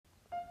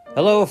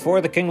Hello,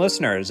 For the King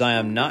listeners. I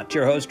am not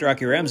your host,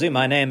 Rocky Ramsey.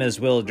 My name is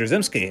Will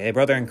Drzymski, a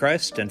brother in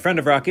Christ and friend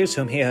of Rocky's,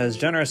 whom he has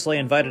generously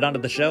invited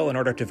onto the show in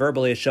order to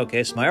verbally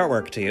showcase my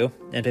artwork to you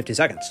in 50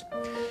 seconds.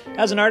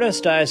 As an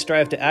artist, I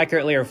strive to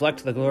accurately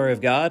reflect the glory of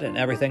God in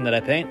everything that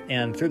I paint,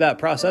 and through that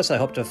process, I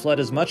hope to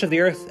flood as much of the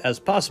earth as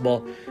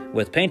possible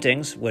with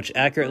paintings which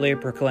accurately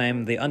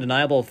proclaim the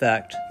undeniable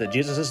fact that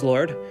Jesus is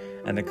Lord,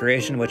 and the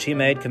creation which he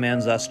made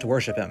commands us to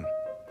worship him.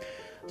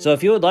 So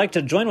if you would like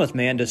to join with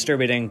me in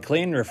distributing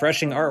clean,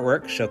 refreshing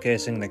artwork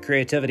showcasing the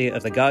creativity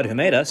of the God who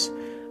made us,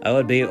 I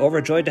would be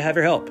overjoyed to have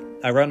your help.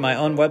 I run my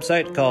own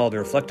website called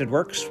Reflected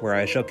Works, where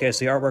I showcase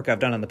the artwork I've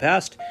done in the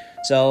past,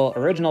 sell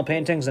original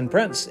paintings and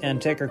prints, and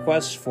take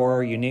requests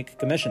for unique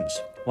commissions.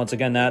 Once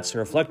again, that's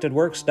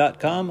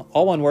reflectedworks.com,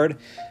 all one word,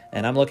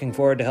 and I'm looking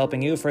forward to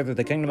helping you further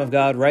the kingdom of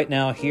God right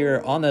now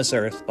here on this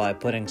earth by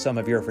putting some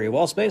of your free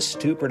wall space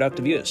to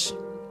productive use.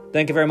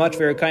 Thank you very much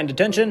for your kind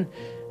attention,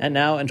 and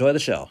now enjoy the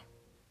show.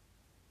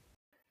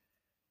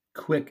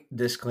 Quick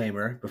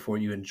disclaimer before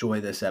you enjoy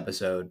this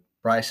episode.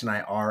 Bryce and I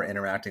are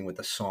interacting with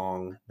a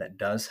song that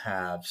does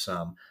have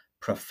some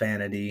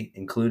profanity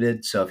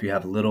included. So if you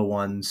have little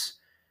ones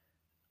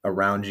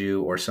around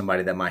you or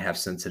somebody that might have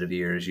sensitive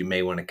ears, you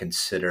may want to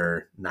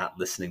consider not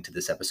listening to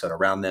this episode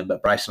around them.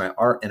 But Bryce and I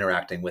are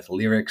interacting with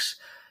lyrics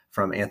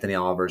from Anthony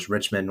Oliver's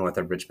Richmond, north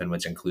of Richmond,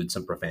 which includes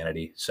some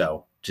profanity.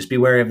 So just be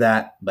wary of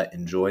that, but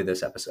enjoy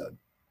this episode.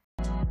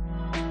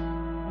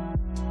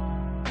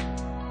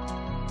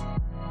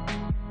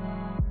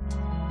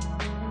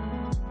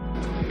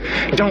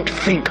 Don't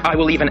think I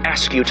will even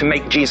ask you to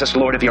make Jesus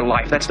Lord of your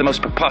life. That's the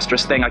most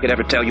preposterous thing I could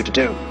ever tell you to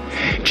do.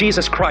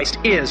 Jesus Christ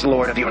is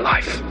Lord of your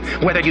life.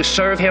 Whether you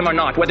serve him or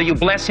not, whether you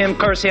bless him,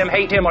 curse him,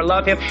 hate him, or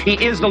love him, he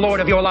is the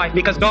Lord of your life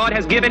because God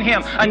has given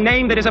him a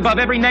name that is above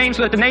every name,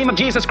 so that the name of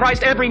Jesus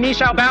Christ every knee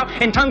shall bow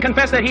and tongue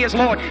confess that he is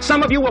Lord.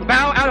 Some of you will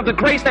bow out of the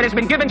grace that has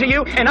been given to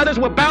you, and others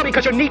will bow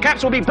because your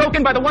kneecaps will be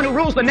broken by the one who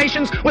rules the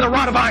nations with a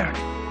rod of iron.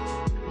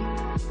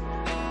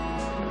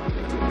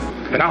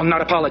 And I'll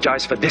not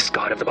apologize for this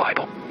God of the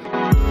Bible.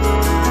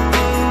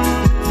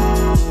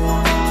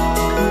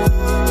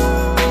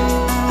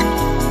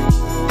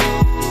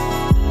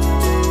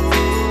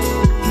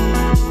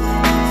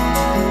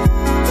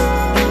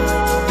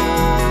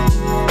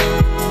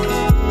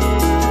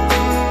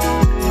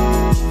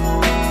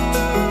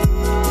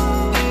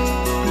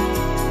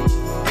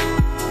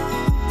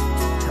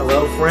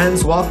 Hello,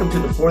 friends. Welcome to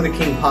the For the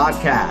King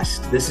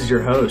podcast. This is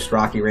your host,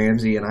 Rocky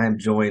Ramsey, and I am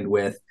joined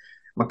with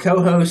my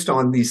co-host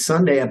on these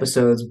Sunday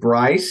episodes,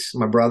 Bryce,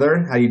 my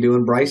brother. How you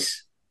doing,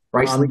 Bryce?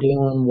 I'm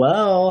doing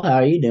well. How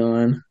are you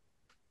doing?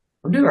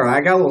 I'm doing all right.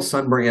 I got a little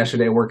sunburnt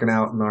yesterday working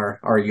out in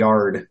our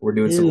yard. We're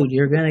doing Dude,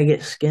 you're going to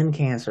get skin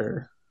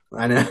cancer.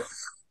 I know.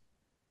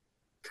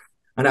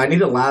 I need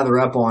to lather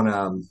up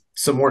on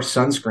some more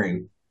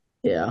sunscreen.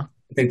 Yeah.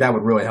 I think that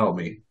would really help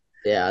me.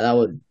 Yeah, that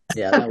would.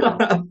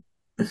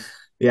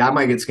 Yeah, I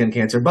might get skin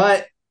cancer,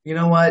 but you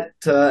know what?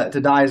 To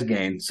die is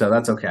gain, so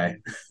that's okay.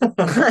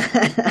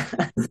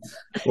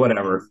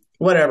 Whatever.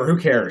 Who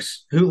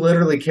cares? Who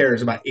literally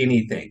cares about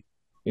anything?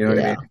 You know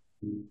what I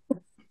mean?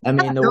 I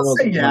mean, the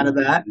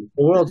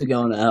world's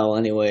going to hell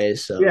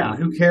anyways. So yeah,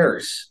 who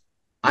cares?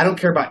 I don't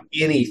care about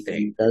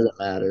anything. Doesn't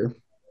matter.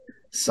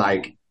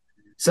 Psych.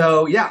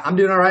 So yeah, I'm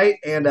doing all right,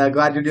 and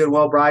glad you're doing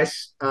well,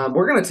 Bryce.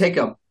 We're going to take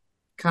a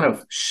kind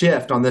of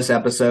shift on this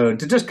episode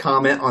to just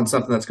comment on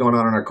something that's going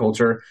on in our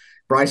culture.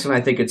 Bryce and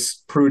I think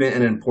it's prudent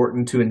and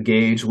important to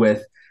engage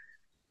with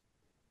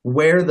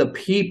where the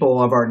people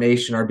of our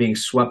nation are being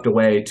swept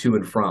away to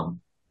and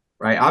from,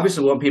 right?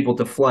 Obviously, we want people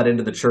to flood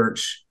into the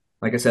church.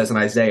 Like it says in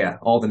Isaiah,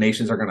 all the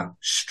nations are going to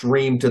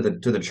stream to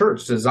the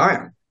church, to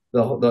Zion,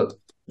 the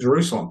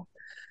Jerusalem.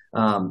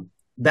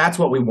 That's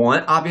what we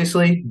want,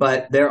 obviously,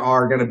 but there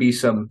are going to be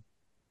some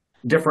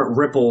different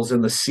ripples in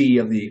the sea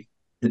of the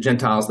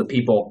Gentiles, the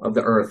people of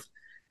the earth.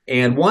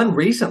 And one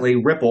recently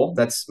ripple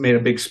that's made a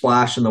big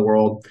splash in the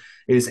world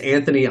is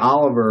Anthony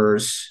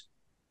Oliver's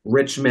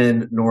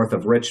Richmond, north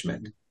of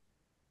Richmond.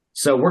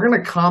 So we're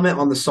going to comment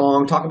on the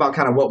song, talk about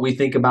kind of what we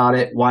think about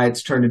it, why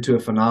it's turned into a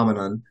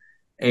phenomenon,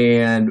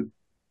 and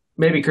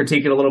maybe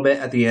critique it a little bit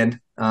at the end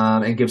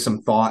and give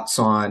some thoughts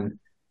on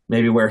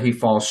maybe where he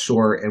falls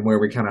short and where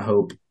we kind of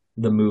hope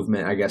the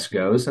movement, I guess,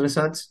 goes in a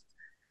sense.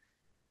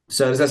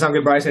 So does that sound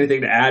good, Bryce?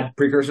 Anything to add,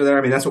 precursor there?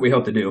 I mean, that's what we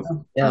hope to do.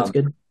 Yeah, that's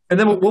good. And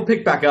then we'll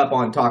pick back up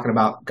on talking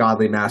about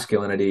godly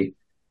masculinity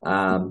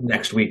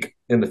next week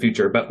in the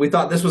future. But we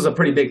thought this was a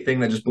pretty big thing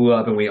that just blew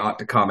up and we ought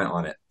to comment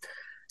on it.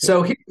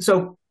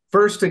 So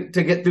first, to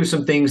get through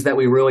some things that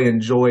we really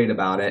enjoyed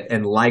about it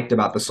and liked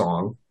about the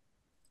song.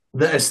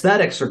 The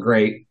aesthetics are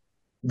great.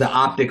 The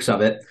optics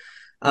of it.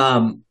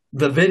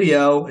 The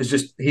video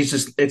is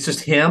it's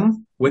just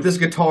him with his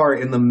guitar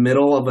in the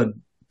middle of a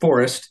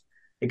forest.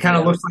 It kind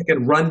of looks like a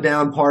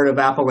rundown part of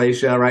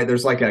Appalachia, right?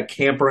 There's like a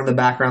camper in the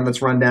background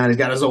that's run down. He's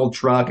got his old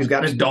truck. He's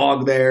got his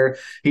dog there.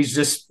 He's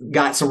just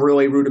got some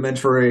really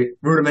rudimentary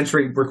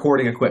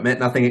recording equipment,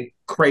 nothing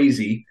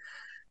crazy.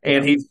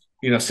 And he's,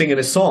 singing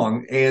his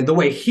song. And the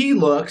way he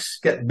looks,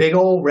 got big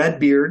old red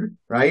beard,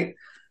 right?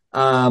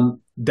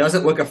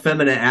 doesn't look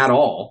effeminate at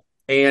all.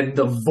 And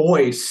the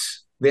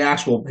voice,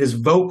 his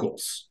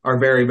vocals are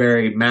very,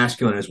 very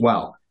masculine as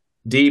well.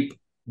 Deep,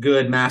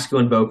 good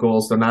masculine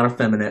vocals. They're not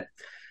effeminate.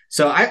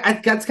 So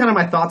that's kind of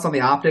my thoughts on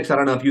the optics. I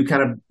don't know if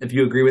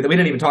you agree with it. We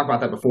didn't even talk about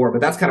that before, but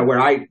that's kind of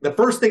where the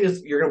first thing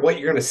is what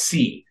you're going to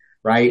see,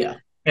 right? Yeah.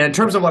 And in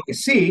terms of what you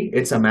see,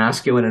 it's a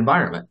masculine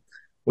environment.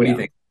 What do you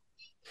think?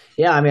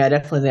 Yeah, I mean, I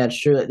definitely think that's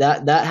true.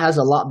 That has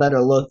a lot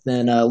better look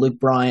than Luke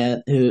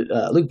Bryan,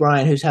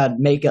 who's had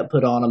makeup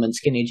put on him and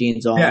skinny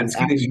jeans on,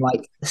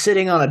 like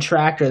sitting on a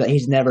tractor that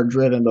he's never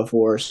driven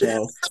before.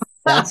 So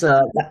that's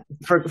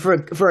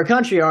for a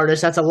country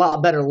artist, that's a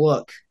lot better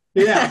look.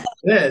 Yeah,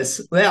 it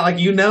is. Yeah, like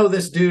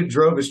this dude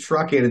drove his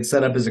truck in and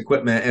set up his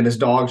equipment, and his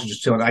dogs are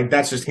just chilling. Like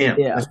that's just him.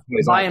 Yeah,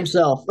 by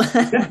himself.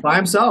 Yeah, by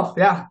himself.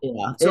 Yeah,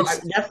 yeah. So it's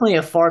definitely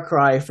a far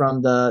cry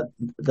from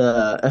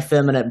the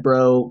effeminate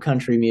bro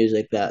country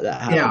music that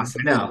happens.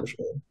 Yeah, I know.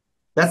 Sure.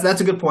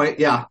 That's a good point.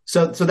 Yeah,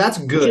 so that's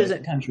good. Which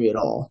isn't country at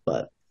all,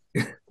 but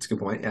it's a good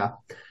point. Yeah,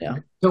 yeah.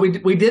 So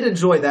we did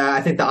enjoy that.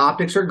 I think the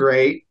optics are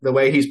great. The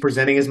way he's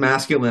presenting his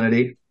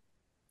masculinity,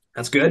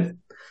 that's good.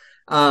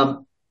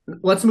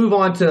 Let's move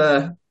on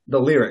to the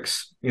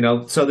lyrics,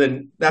 so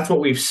then that's what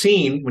we've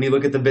seen when you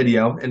look at the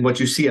video and what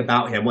you see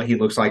about him, what he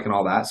looks like and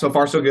all that. So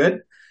far, so good.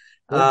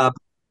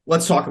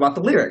 Let's talk about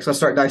the lyrics. Let's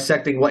start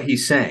dissecting what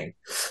he's saying.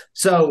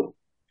 So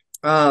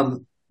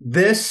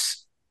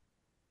this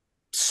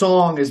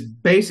song is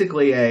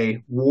basically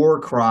a war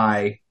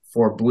cry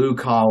for blue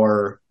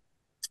collar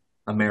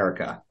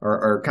America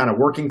or kind of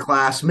working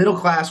class, middle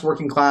class,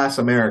 working class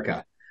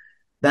America.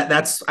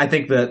 That's, I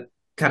think, the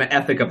kind of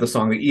ethic of the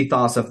song, the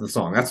ethos of the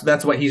song.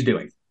 That's what he's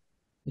doing.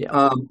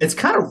 Yeah. It's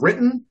kind of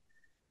written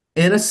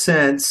in a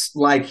sense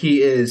like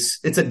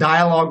it's a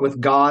dialogue with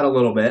God a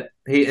little bit.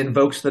 He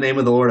invokes the name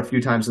of the Lord a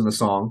few times in the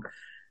song.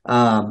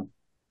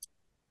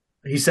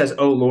 He says,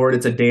 "Oh Lord,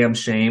 it's a damn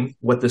shame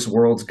what this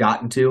world's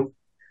gotten to."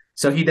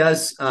 So he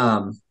does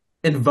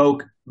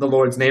invoke the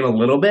Lord's name a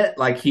little bit,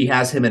 like he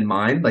has him in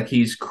mind. Like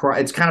it's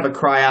kind of a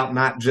cry out,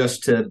 not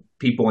just to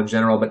people in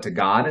general, but to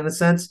God in a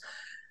sense.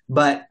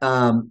 But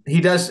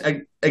he does,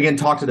 again,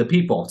 talk to the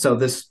people. So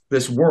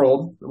this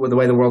world, with the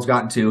way the world's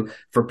gotten to,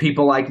 for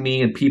people like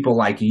me and people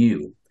like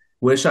you.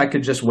 Wish I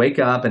could just wake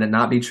up and it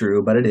not be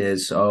true, but it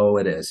is. Oh,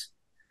 it is.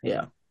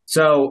 Yeah.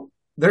 So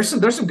there's some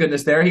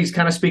goodness there. He's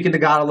kind of speaking to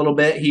God a little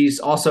bit. He's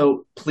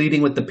also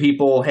pleading with the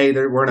people, hey,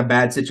 we're in a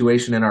bad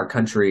situation in our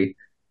country.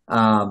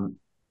 What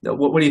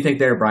do you think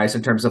there, Bryce,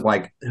 in terms of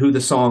like who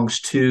the song's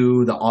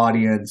to, the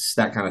audience,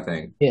 that kind of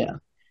thing? Yeah.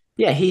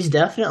 Yeah, he's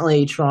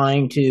definitely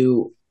trying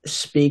to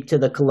speak to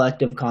the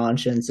collective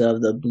conscience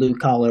of the blue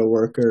collar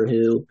worker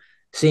who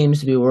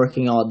seems to be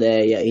working all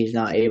day, yet he's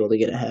not able to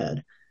get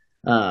ahead.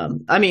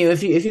 I mean,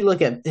 if you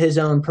look at his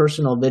own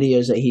personal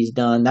videos that he's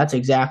done, that's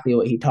exactly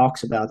what he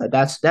talks about.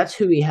 That's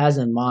who he has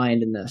in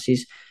mind in this.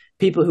 He's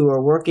people who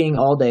are working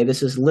all day.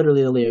 This is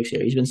literally the lyrics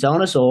here. He's been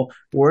selling his soul,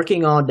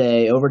 working all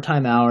day,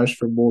 overtime hours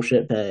for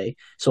bullshit pay,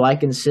 so I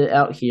can sit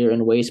out here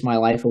and waste my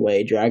life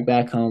away, drag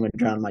back home and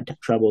drown my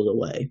troubles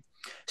away.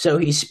 So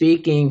he's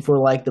speaking for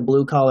like the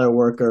blue collar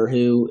worker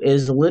who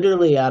is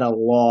literally at a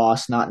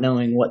loss, not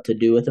knowing what to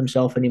do with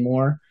himself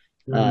anymore.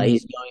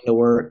 He's going to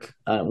work,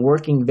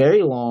 working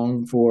very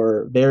long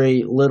for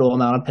very little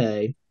amount of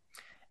pay.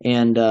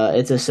 And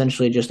it's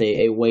essentially just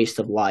a waste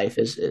of life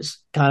is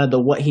kind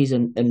of what he's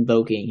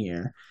invoking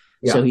here.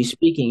 Yeah. So he's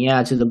speaking,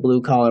 to the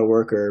blue collar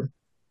worker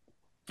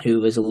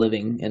who is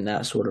living in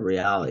that sort of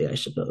reality, I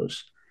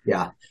suppose.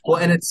 Yeah. Well,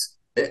 and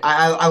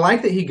I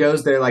like that he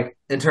goes there, like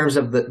in terms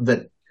of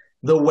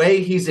the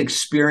way he's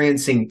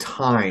experiencing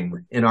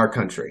time in our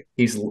country.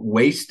 He's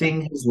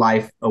wasting his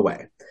life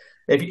away.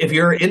 If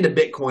you're into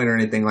Bitcoin or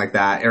anything like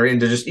that, or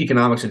into just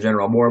economics in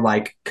general, more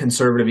like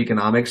conservative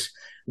economics,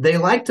 they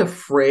like to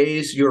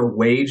phrase your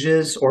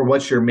wages or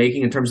what you're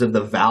making in terms of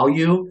the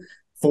value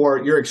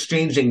for you're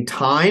exchanging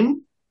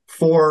time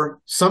for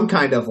some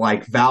kind of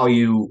like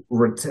value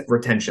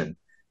retention.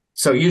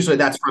 So usually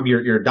that's from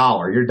your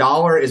dollar. Your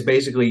dollar is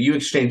basically you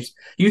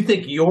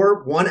think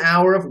your 1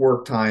 hour of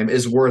work time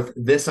is worth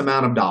this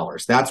amount of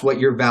dollars. That's what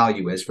your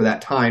value is for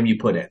that time you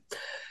put in.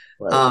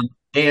 Right.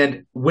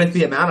 And with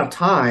the amount of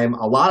time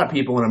a lot of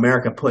people in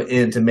America put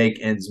in to make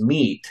ends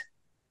meet,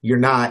 you're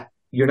not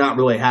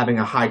really having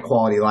a high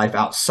quality life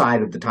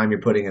outside of the time you're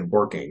putting in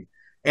working.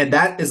 And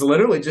that is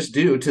literally just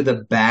due to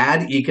the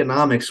bad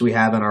economics we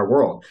have in our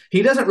world.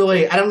 He doesn't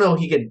really, I don't know,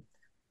 he could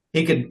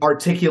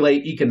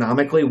articulate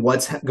economically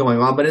what's going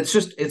on, but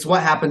it's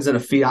what happens in a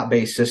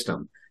fiat-based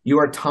system.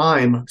 Your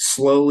time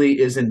slowly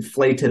is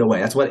inflated away.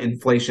 That's what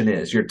inflation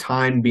is. Your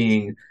time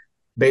being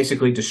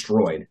basically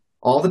destroyed.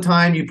 All the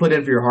time you put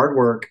in for your hard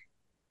work,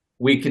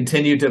 we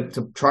continue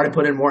to try to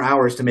put in more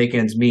hours to make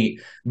ends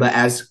meet. But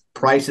as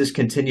prices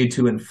continue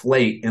to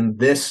inflate in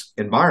this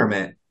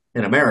environment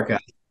in America,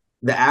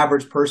 the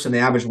average person, the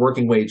average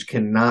working wage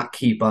cannot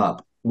keep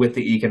up with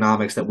the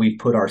economics that we've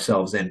put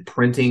ourselves in,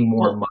 printing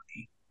more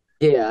money.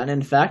 Yeah, and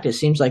in fact, it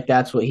seems like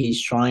that's what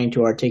he's trying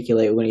to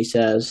articulate when he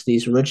says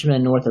these rich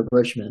men north of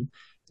Richmond,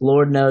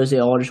 Lord knows they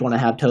all just want to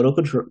have total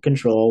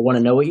control, want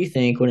to know what you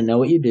think, want to know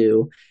what you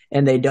do,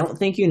 and they don't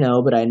think you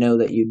know, but I know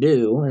that you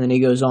do. And then he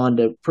goes on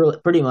to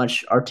pretty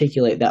much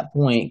articulate that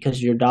point,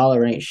 because your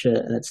dollar ain't shit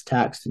and it's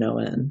taxed to no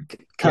end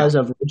because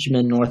of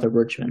Richmond, north of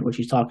Richmond, which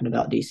he's talking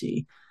about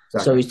DC.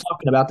 Exactly. So he's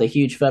talking about the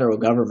huge federal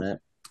government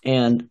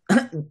and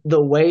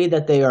the way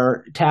that they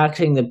are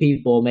taxing the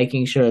people,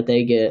 making sure that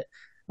they get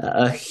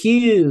a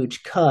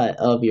huge cut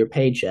of your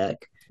paycheck.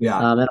 Yeah.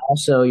 And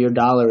also your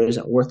dollar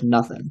isn't worth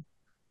nothing.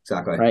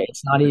 Exactly. Right.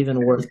 It's not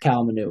even worth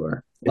cow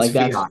manure. Like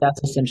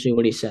that's essentially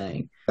what he's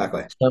saying.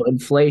 Exactly. So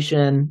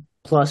inflation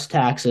plus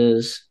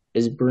taxes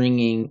is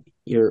bringing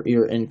your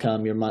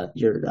income, your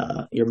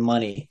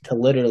money to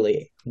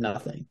literally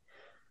nothing.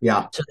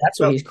 Yeah. So that's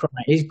what he's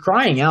crying. He's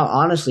crying out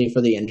honestly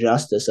for the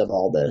injustice of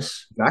all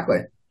this. Exactly.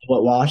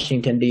 What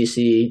Washington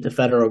D.C., the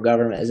federal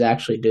government, is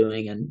actually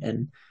doing,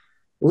 and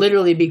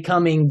literally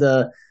becoming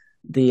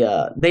they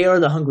are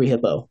the hungry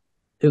hippo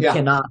who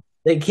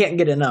can't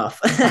get enough.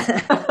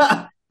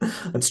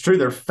 That's true.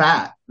 They're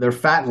fat. They're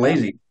fat and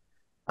lazy.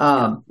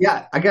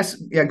 I guess,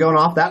 going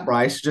off that,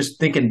 Bryce, just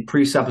thinking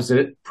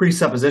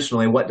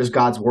presuppositionally, what does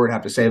God's word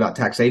have to say about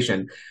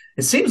taxation?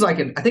 It seems like,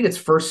 I think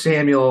it's 1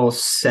 Samuel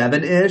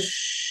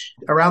 7-ish,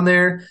 around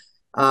there,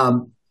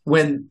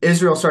 when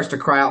Israel starts to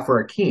cry out for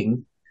a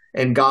king,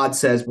 and God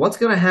says, what's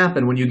going to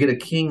happen when you get a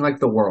king like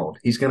the world?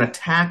 He's going to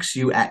tax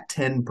you at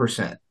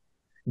 10%.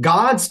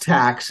 God's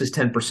tax is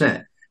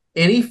 10%.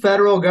 Any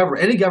federal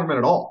government, any government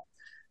at all,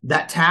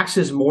 that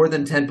taxes more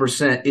than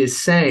 10% is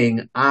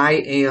saying, I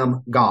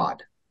am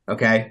God.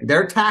 Okay.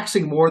 They're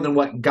taxing more than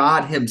what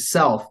God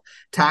himself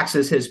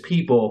taxes his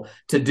people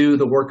to do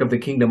the work of the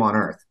kingdom on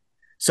earth.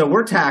 So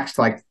we're taxed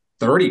like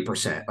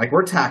 30%. Like,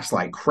 we're taxed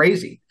like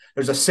crazy.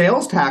 There's a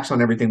sales tax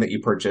on everything that you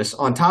purchase,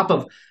 on top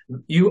of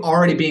you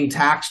already being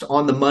taxed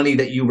on the money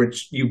that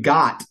you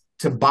got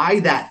to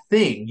buy that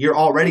thing. You're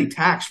already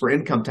taxed for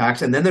income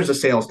tax, and then there's a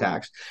sales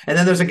tax, and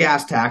then there's a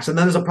gas tax, and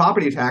then there's a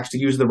property tax to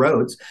use the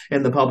roads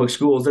and the public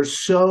schools. There's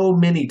so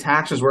many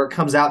taxes where it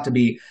comes out to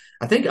be,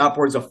 I think,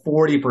 upwards of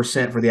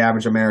 40% for the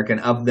average American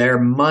of their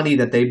money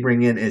that they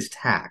bring in is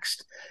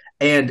taxed.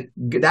 And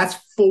that's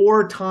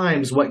 4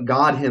 times what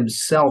God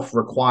himself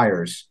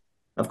requires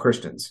of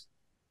Christians.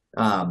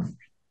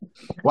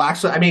 Well,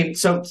 actually, I mean,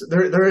 so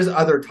there is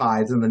other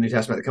tithes in the New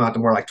Testament that come out to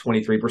more like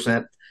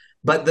 23%.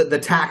 But the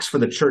tax for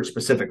the church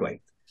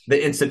specifically,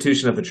 the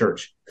institution of the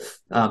church,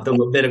 the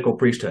Levitical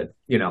priesthood,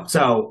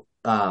 So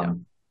I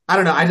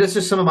don't know.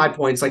 Just some of my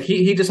points. Like,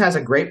 he just has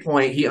a great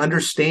point. He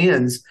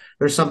understands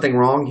there's something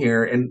wrong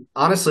here, and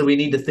honestly, we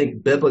need to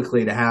think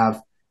biblically to have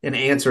an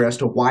answer as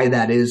to why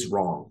that is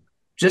wrong.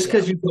 Just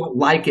because you don't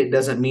like it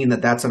doesn't mean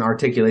that that's an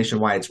articulation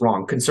why it's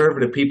wrong.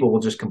 Conservative people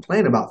will just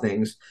complain about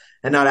things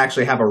and not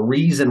actually have a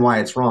reason why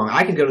it's wrong.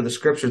 I can go to the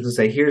scriptures and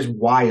say, here's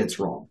why it's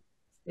wrong.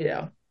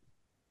 Yeah.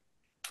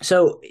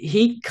 So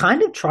he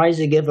kind of tries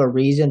to give a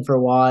reason for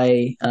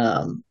why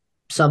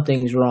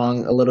something's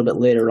wrong a little bit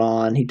later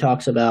on. He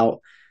talks about,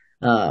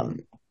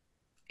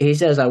 he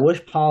says, I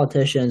wish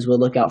politicians would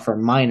look out for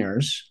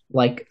minors,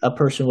 like a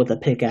person with a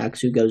pickaxe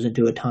who goes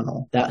into a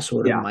tunnel, that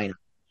sort of minor.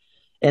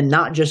 And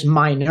not just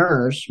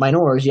minors,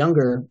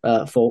 younger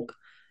folk,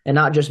 and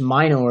not just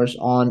minors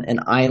on an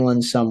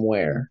island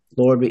somewhere.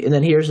 Lord, and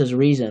then here's his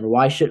reason.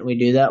 Why shouldn't we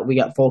do that? We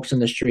got folks in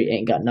the street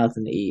ain't got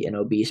nothing to eat and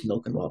obese,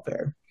 milk, and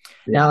welfare.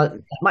 Yeah. Now,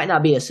 it might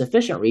not be a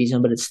sufficient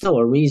reason, but it's still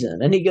a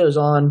reason. And he goes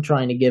on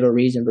trying to give a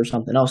reason for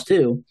something else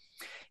too.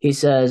 He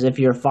says, if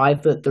you're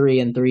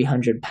 5'3" and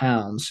 300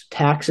 pounds,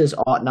 taxes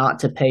ought not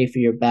to pay for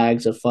your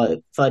bags of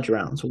fudge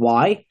rounds.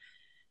 Why?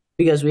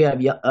 Because we have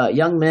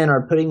young men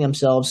are putting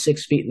themselves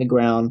 6 feet in the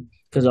ground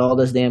because all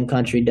this damn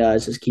country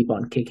does is keep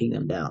on kicking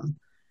them down.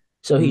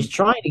 So he's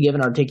trying to give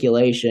an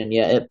articulation.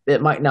 Yeah,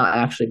 it might not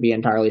actually be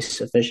entirely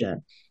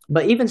sufficient.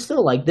 But even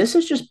still, like, this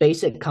is just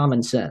basic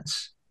common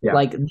sense. Yeah.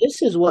 Like,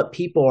 this is what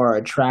people are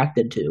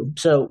attracted to.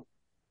 So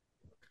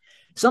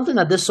something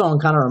that this song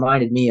kind of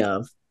reminded me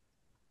of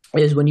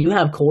is when you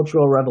have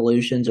cultural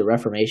revolutions or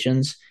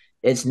reformations,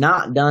 it's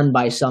not done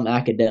by some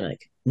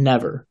academic.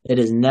 Never. It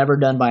is never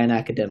done by an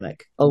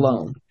academic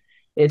alone.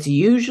 It's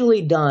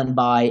usually done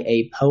by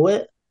a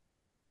poet,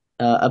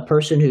 a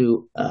person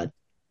who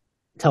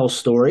tells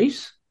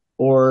stories,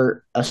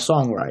 or a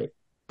songwriter.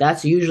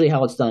 That's usually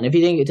how it's done. If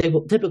you think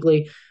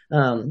typically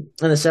in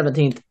the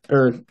 17th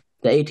or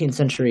the 18th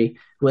century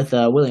with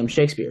William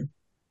Shakespeare,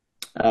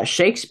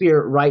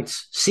 Shakespeare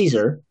writes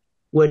Caesar,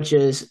 which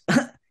is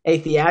a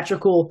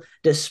theatrical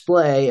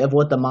display of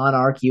what the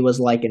monarchy was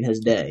like in his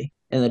day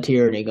and the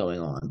tyranny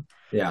going on.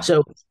 Yeah.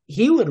 So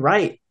he would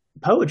write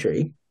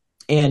poetry,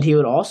 and he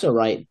would also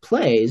write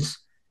plays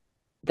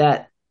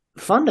that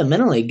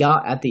fundamentally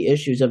got at the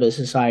issues of his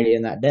society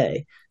in that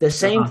day. The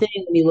same thing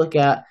when you look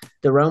at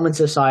the Roman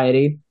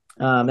society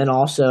and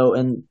also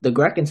in the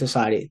Grecan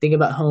society. Think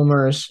about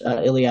Homer's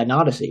Iliad and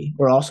Odyssey,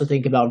 or also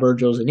think about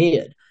Virgil's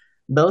Aeneid.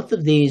 Both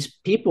of these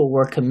people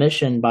were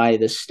commissioned by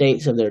the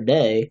states of their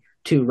day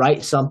to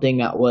write something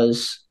that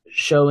was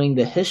showing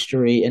the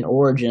history and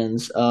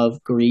origins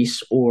of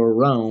Greece or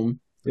Rome.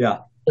 Yeah.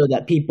 So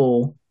that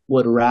people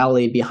would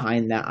rally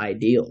behind that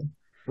ideal.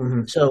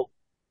 Mm-hmm. So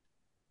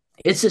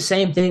it's the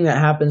same thing that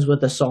happens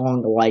with a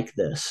song like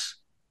this.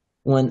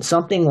 When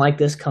something like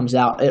this comes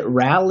out, it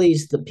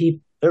rallies the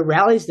people. It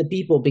rallies the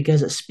people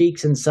because it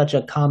speaks in such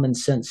a common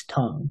sense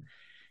tongue.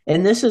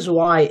 And this is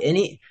why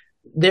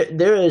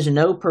there is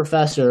no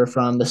professor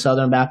from the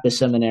Southern Baptist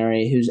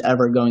Seminary who's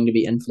ever going to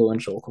be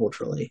influential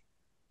culturally.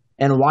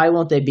 And why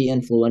won't they be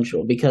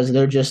influential? Because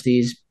they're just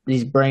these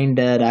brain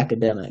dead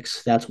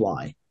academics. That's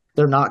why.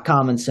 They're not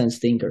common sense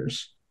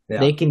thinkers. Yeah.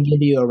 They can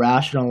give you a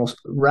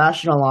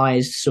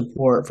rationalized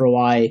support for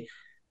why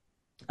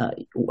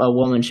a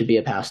woman should be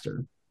a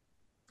pastor.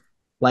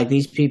 Like,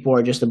 these people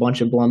are just a bunch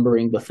of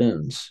blumbering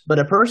buffoons. But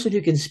a person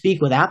who can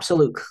speak with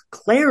absolute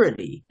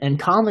clarity and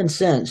common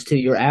sense to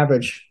your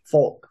average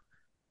folk,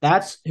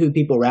 that's who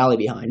people rally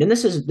behind. And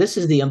this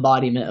is the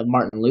embodiment of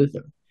Martin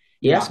Luther.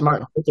 Yes, Yeah.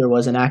 Martin Luther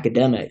was an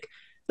academic,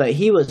 but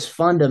he was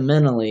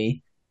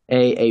fundamentally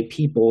a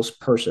people's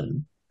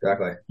person.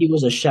 Exactly. He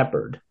was a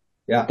shepherd.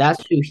 Yeah.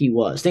 That's who he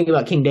was. Think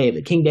about King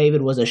David. King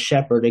David was a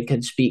shepherd and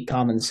could speak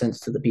common sense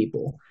to the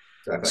people.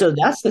 Exactly. So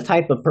that's the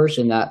type of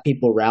person that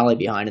people rally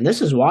behind. And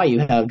this is why you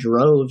have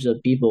droves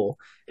of people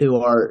who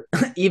are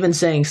even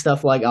saying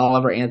stuff like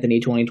Oliver Anthony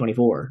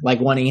 2024, like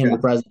wanting him the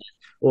president,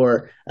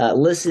 or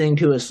listening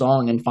to a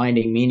song and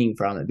finding meaning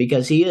from it,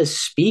 because he is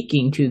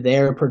speaking to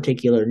their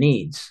particular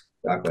needs.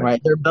 Exactly.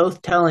 Right? They're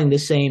both telling the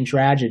same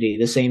tragedy,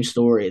 the same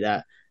story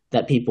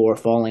that people are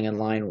falling in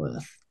line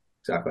with.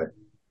 Exactly.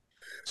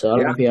 So I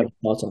don't know if you have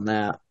thoughts on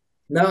that.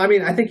 No, I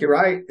mean, I think you're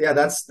right. Yeah,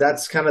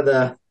 that's kind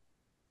of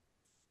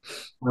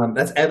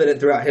that's evident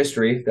throughout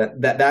history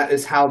that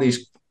is how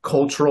these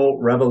cultural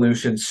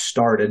revolutions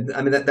started.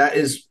 I mean, that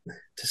is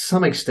to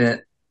some extent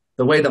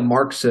the way the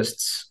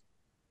Marxists,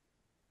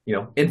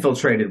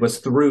 infiltrated, was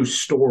through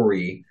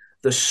story.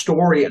 The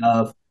story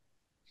of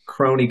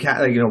crony,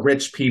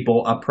 rich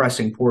people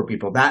oppressing poor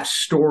people. That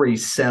story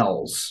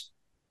sells.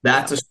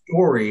 That's a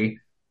story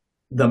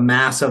the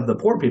mass of the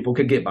poor people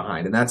could get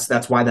behind, and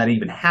that's why that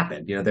even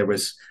happened. There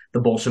was the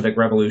Bolshevik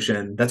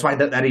Revolution. That's why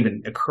that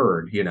even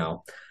occurred.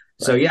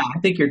 So yeah, I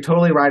think you're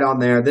totally right on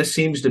there. This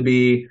seems to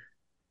be,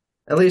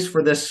 at least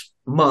for this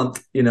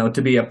month,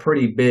 to be a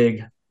pretty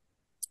big,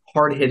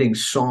 hard-hitting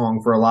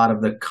song for a lot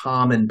of the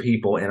common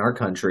people in our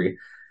country.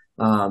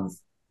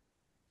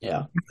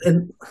 Yeah.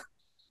 And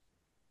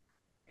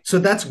so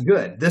that's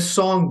good. This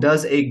song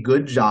does a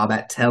good job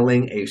at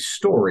telling a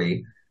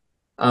story,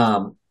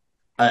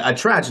 a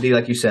tragedy,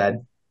 like you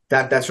said.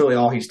 That's really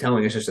all he's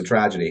telling. It's just a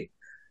tragedy.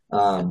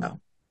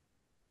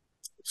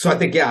 So I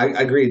think, I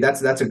agree.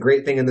 That's a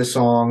great thing in this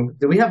song.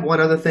 Do we have one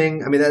other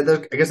thing? I mean,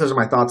 I guess those are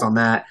my thoughts on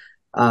that.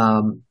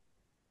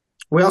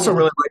 We also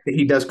really like that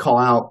he does call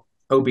out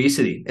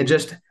obesity and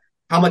just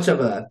how much of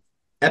a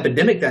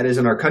epidemic that is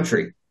in our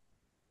country,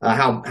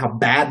 how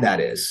bad that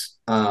is.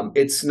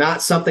 It's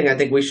not something I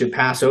think we should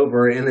pass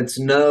over, and it's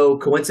no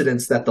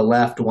coincidence that the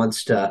left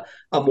wants to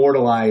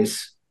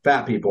immortalize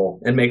fat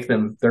people and make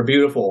them, they're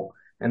beautiful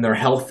and they're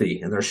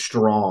healthy and they're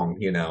strong,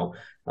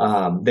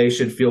 they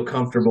should feel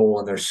comfortable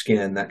in their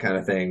skin, that kind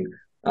of thing.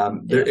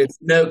 It's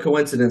no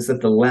coincidence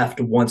that the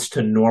left wants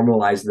to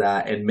normalize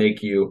that and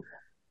make you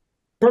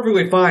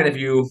perfectly fine if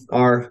you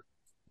are,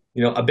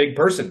 a big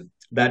person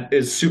that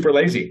is super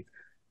lazy.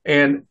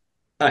 And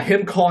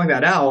him calling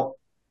that out,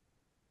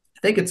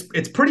 I think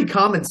it's pretty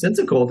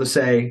commonsensical to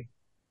say,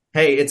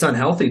 hey, it's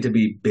unhealthy to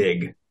be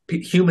big.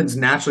 Humans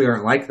naturally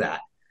aren't like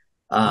that.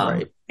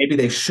 Right. Maybe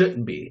they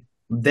shouldn't be.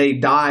 They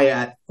die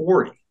at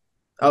 40.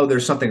 Oh,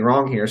 there's something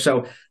wrong here.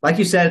 So, like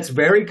you said, it's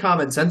very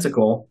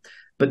commonsensical,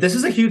 but this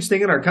is a huge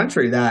thing in our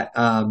country that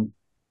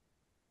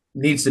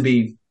needs to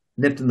be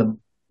nipped in the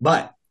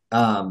butt.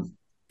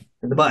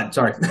 In the bud,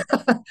 sorry.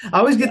 I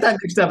always get that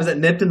mixed up. Is it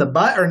nipped in the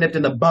butt or nipped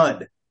in the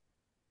bud?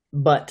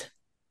 Butt.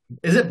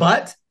 Is it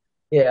butt?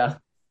 Yeah.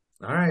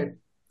 All right.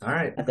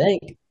 I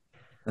think.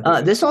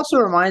 This also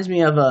reminds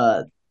me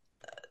of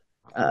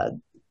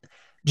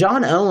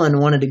John Owen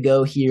wanted to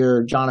go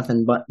hear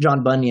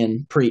John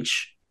Bunyan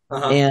preach.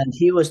 And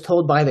he was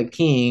told by the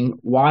king,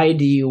 why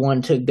do you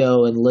want to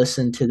go and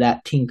listen to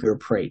that tinker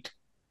prate?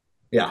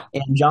 Yeah.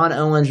 And John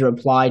Owen's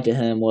reply to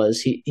him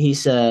was, he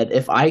said,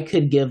 if I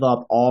could give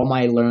up all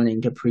my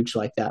learning to preach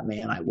like that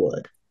man, I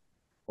would.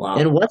 Wow.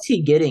 And what's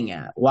he getting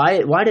at?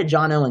 Why did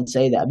John Owen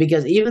say that?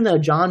 Because even though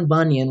John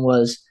Bunyan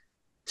was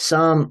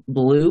some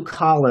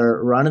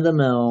blue-collar,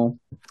 run-of-the-mill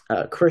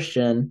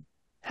Christian,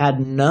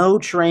 had no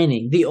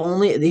training. He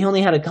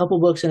only had a couple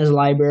books in his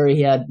library.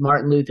 He had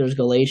Martin Luther's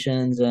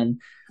Galatians and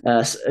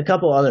a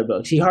couple other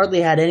books. He hardly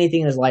had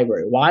anything in his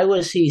library. Why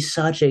was he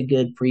such a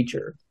good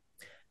preacher?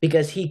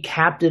 Because he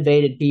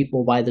captivated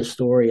people by the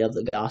story of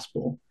the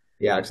gospel.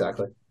 Yeah,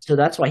 exactly. So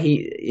that's why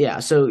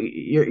so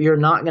you're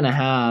not going to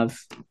have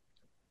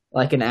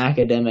like an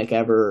academic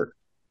ever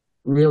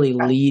really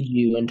lead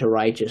you into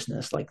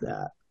righteousness like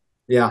that.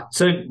 Yeah.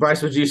 So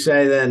Bryce, would you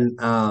say then,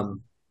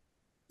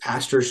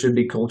 pastors should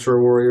be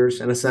culture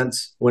warriors in a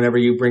sense. Whenever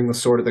you bring the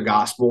sword of the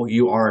gospel,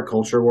 you are a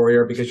culture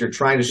warrior because you're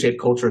trying to shape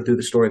culture through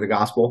the story of the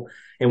gospel.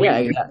 And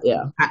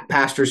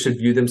pastors should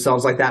view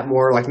themselves like that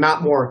more, like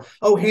not more,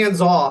 oh, hands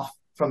off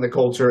from the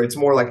culture. It's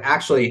more like,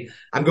 actually,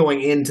 I'm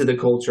going into the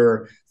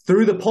culture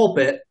through the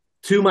pulpit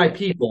to my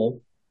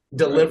people,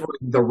 delivering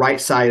the right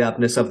side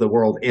upness of the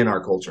world in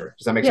our culture.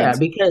 Does that make sense?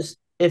 Yeah, because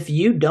if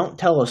you don't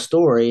tell a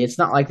story, it's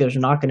not like there's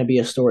not going to be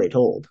a story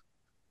told.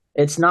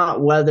 It's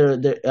not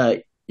whether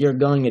you're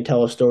going to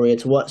tell a story.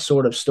 It's what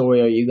sort of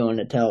story are you going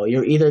to tell?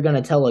 You're either going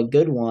to tell a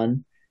good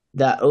one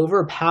that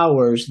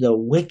overpowers the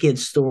wicked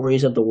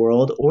stories of the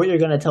world, or you're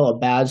going to tell a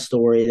bad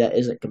story that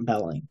isn't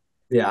compelling.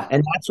 Yeah.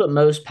 And that's what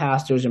most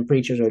pastors and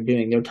preachers are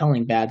doing. They're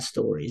telling bad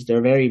stories.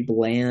 They're very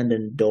bland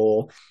and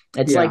dull.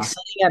 It's like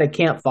sitting at a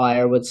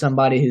campfire with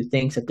somebody who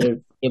thinks that they're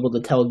able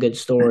to tell good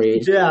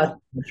stories. Yeah.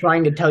 They're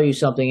trying to tell you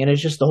something, and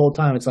it's just the whole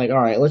time it's like,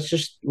 all right, let's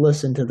just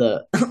listen to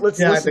the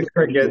the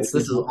crickets.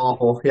 This is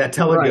awful. Yeah,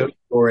 tell a good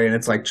story, and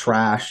it's like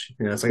trash.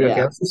 It's like,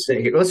 okay, let's just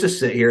sit here. Let's just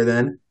sit here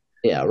then.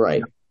 Yeah,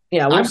 right.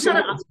 Yeah, I'm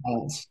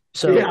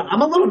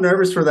a little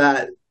nervous for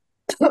that.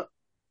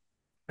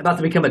 About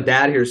to become a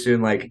dad here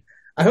soon. Like,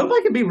 I hope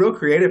I can be real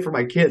creative for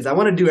my kids. I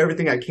want to do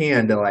everything I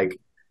can to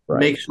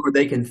make sure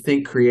they can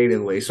think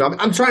creatively. So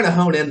I'm trying to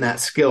hone in that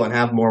skill and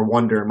have more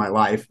wonder in my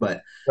life.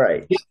 But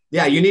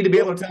yeah, you need to be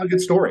able to tell a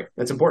good story.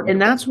 That's important.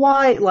 And that's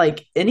why,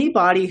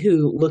 anybody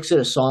who looks at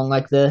a song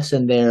like this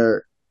and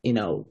they're,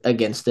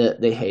 against it,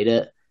 they hate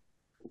it.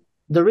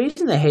 The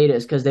reason they hate it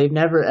is because they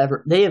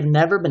have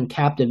never been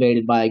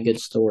captivated by a good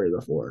story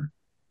before.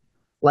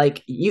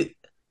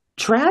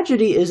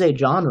 Tragedy is a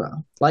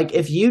genre.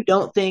 If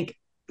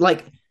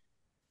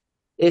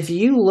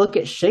you look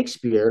at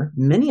Shakespeare,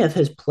 many of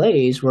his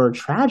plays were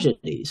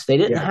tragedies. They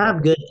didn't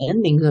have good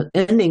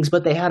endings,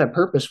 but they had a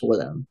purpose for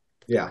them.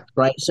 Yeah.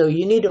 Right. So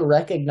you need to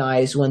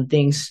recognize when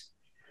things,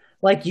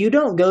 you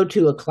don't go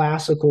to a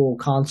classical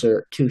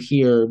concert to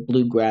hear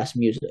bluegrass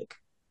music.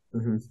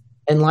 Mm-hmm.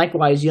 And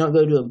likewise, you don't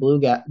go to a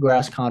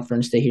bluegrass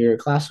conference to hear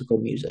classical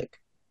music.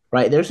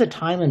 Right. There's a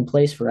time and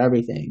place for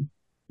everything.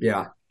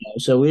 Yeah.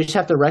 So we just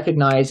have to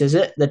recognize, is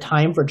it the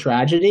time for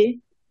tragedy?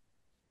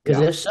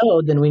 Because if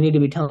so, then we need to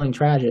be telling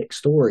tragic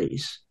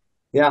stories.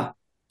 Yeah.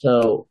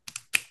 So,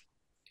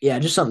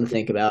 just something to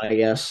think about, I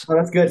guess. Oh,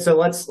 that's good. So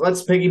let's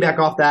piggyback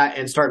off that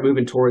and start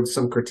moving towards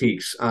some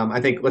critiques.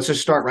 I think let's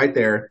just start right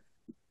there.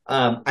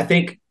 I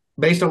think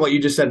based on what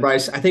you just said,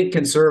 Bryce, I think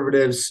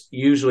conservatives,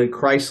 usually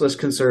Christless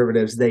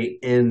conservatives, they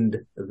end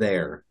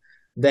there.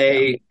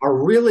 They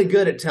are really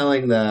good at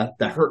telling the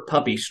hurt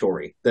puppy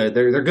story.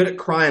 They're good at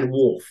crying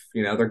wolf.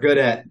 They're good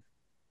at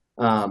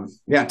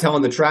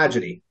telling the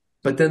tragedy.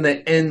 But then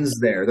that ends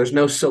there. There's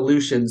no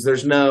solutions.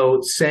 There's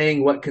no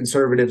saying what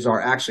conservatives are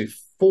actually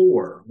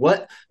for.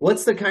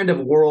 What's the kind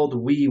of world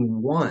we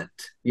want?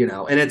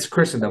 And it's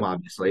Christendom,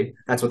 obviously.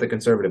 That's what the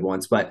conservative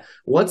wants. But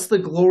what's the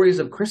glories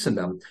of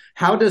Christendom?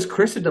 How does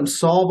Christendom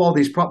solve all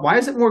these problems? Why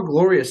is it more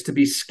glorious to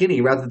be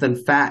skinny rather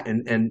than fat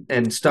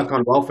and stuck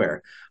on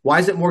welfare? Why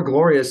is it more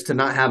glorious to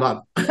not have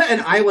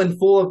an island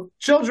full of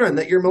children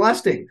that you're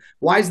molesting?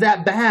 Why is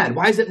that bad?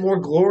 Why is it more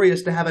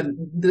glorious to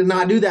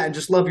not do that and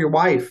just love your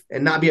wife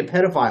and not be a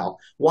pedophile?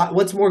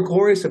 What's more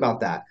glorious about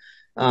that?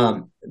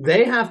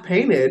 They have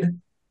painted,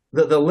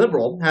 the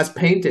liberal has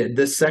painted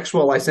this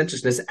sexual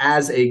licentiousness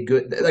as a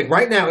good,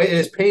 right now it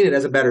is painted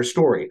as a better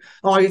story.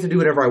 Oh, I get to do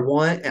whatever I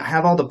want. I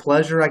have all the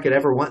pleasure I could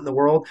ever want in the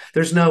world.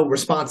 There's no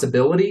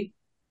responsibility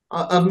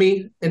of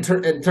me in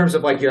terms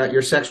of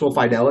your sexual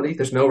fidelity.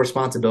 There's no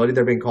responsibility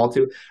they're being called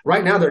to.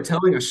 Right now they're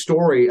telling a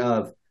story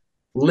of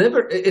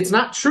liberty. It's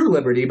not true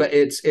liberty, but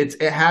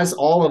it has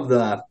all of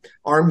the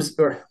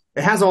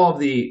it has all of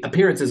the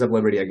appearances of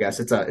liberty, I guess.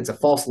 It's a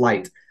false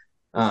light.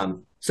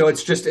 So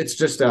it's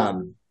just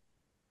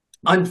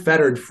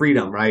unfettered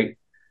freedom, right?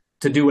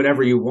 To do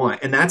whatever you want.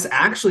 And that's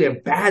actually a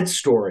bad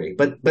story.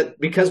 But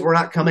because we're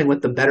not coming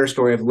with the better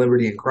story of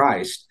liberty in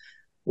Christ,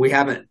 we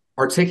haven't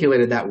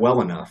articulated that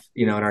well enough,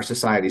 in our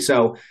society.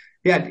 So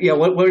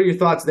what are your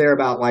thoughts there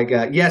about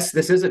yes,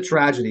 this is a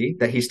tragedy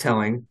that he's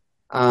telling,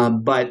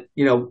 but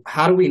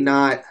how do we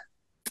not,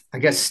 I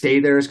guess,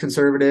 stay there as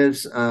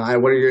conservatives? What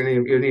are any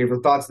of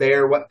your thoughts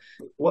there? What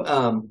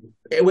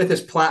with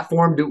his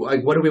platform,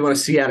 what do we want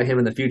to see out of him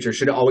in the future?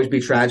 Should it always be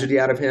tragedy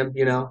out of him?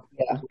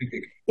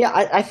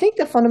 I think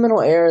the fundamental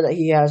error that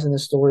he has in the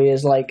story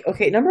is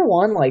okay, number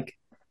one,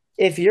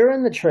 if you're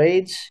in the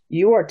trades,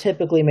 you are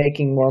typically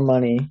making more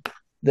money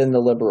than the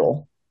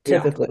liberal,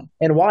 typically.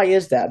 Yeah. And why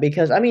is that?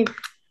 Because,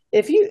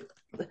 if you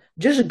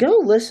just go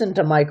listen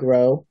to Mike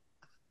Rowe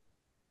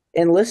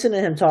and listen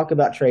to him talk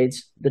about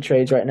the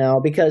trades right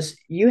now, because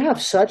you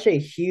have such a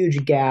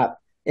huge gap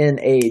in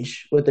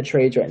age with the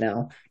trades right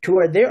now, to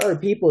where there are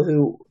people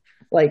who,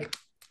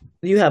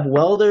 you have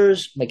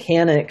welders,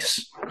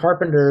 mechanics,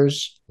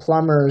 carpenters,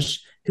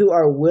 plumbers, who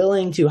are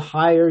willing to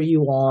hire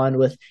you on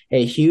with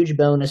a huge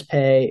bonus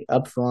pay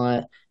up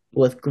front,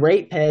 with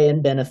great pay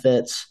and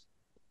benefits.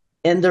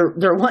 And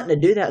they're wanting to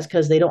do that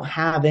because they don't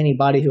have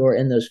anybody who are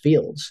in those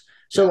fields.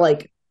 So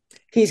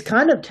he's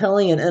kind of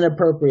telling an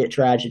inappropriate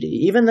tragedy.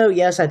 Even though,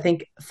 yes, I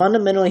think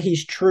fundamentally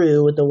he's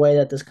true with the way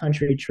that this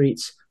country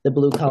treats the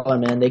blue collar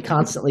men. They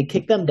constantly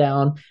kick them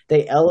down.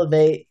 They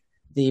elevate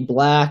the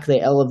black. They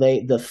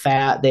elevate the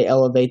fat. They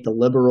elevate the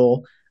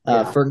liberal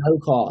for no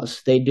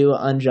cause. They do it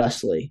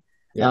unjustly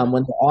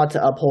when they ought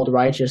to uphold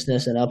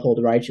righteousness and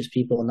uphold righteous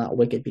people and not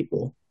wicked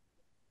people.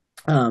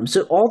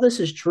 So all this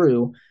is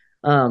true.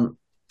 But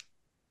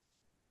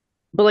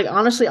like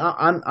honestly,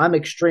 I'm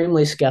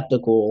extremely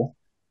skeptical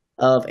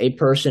of a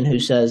person who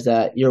says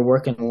that you're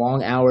working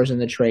long hours in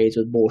the trades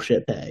with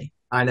bullshit pay.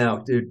 I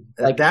know, dude.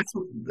 Like that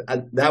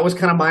was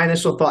kind of my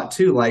initial thought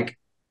too. Like,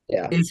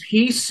 is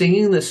he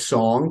singing this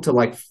song to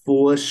like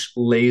foolish,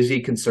 lazy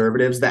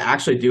conservatives that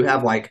actually do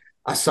have like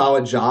a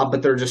solid job,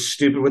 but they're just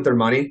stupid with their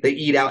money? They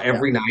eat out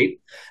every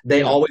night.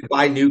 They always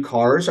buy new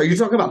cars. Are you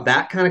talking about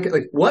that kind of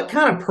like what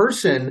kind of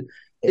person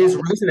is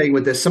resonating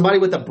with this? Somebody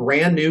with a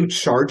brand new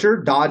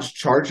Dodge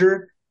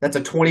Charger, that's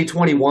a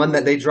 2021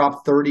 that they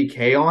dropped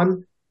 $30K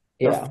on,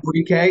 or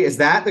 $40K. Is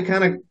that the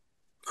kind of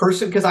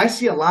person? Because I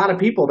see a lot of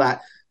people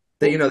that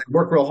they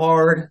work real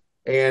hard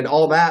and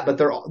all that, but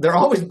they're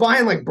always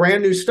buying like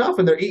brand new stuff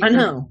and they're eating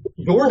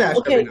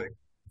DoorDash every night.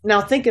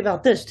 Now think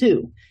about this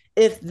too.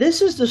 If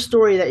this is the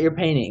story that you're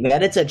painting,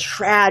 that it's a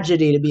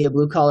tragedy to be a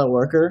blue collar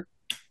worker,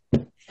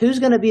 who's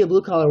going to be a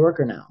blue collar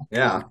worker now?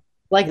 Yeah.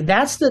 Like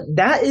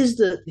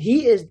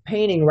he is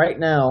painting right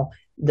now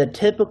the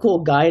typical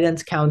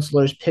guidance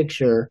counselor's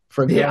picture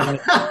for going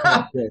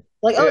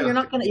like,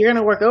 you're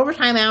gonna work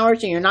overtime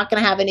hours and you're not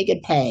gonna have any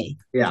good pay.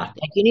 Yeah.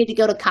 Like you need to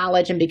go to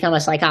college and become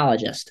a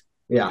psychologist.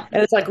 Yeah.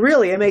 And it's like,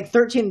 really, I make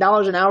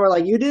 $13 an hour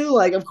like you do?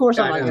 Like, of course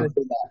I'm not gonna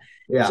do that.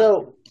 Yeah.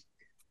 So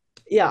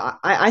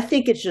I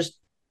think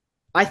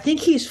I think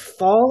he's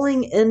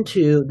falling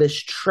into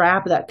this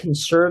trap that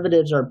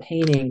conservatives are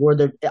painting where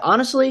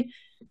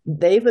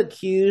they've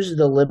accused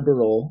the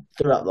liberal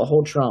throughout the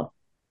whole Trump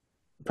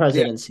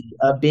presidency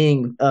of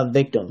being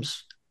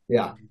victims.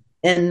 Yeah.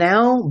 And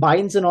now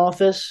Biden's in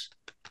office,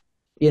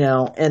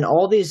 and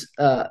all these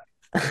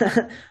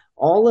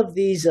all of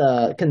these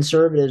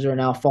conservatives are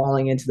now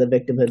falling into the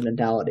victimhood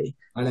mentality.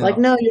 Like,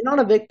 no, you're not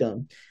a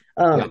victim.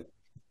 And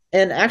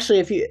actually,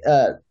 if you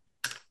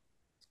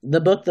the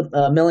book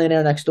The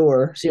Millionaire Next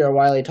Door, C.R.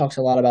 Wiley talks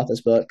a lot about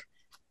this book.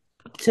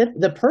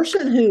 The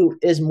person who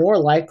is more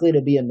likely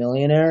to be a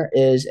millionaire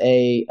is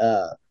a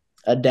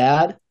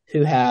dad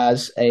who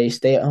has a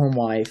stay-at-home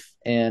wife,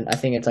 and I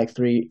think it's like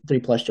three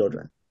plus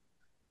children.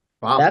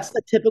 Wow. That's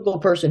the typical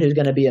person who's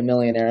going to be a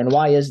millionaire. And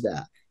why is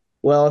that?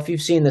 Well, if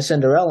you've seen the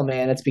Cinderella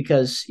Man, it's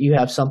because you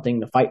have something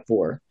to fight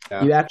for.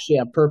 Yeah. You actually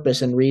have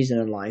purpose and reason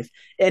in life.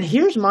 And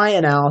here's my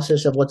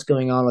analysis of what's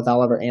going on with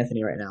Oliver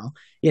Anthony right now.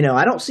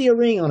 I don't see a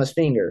ring on his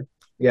finger.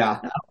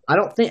 Yeah. I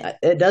don't think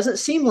 – it doesn't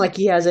seem like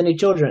he has any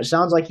children. It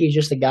sounds like he's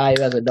just a guy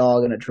who has a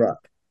dog and a truck.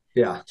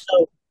 Yeah.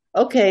 So,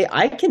 okay,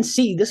 I can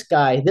see this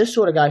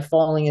sort of guy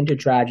falling into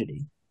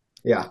tragedy.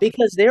 Yeah.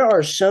 Because there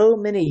are so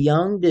many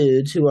young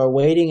dudes who are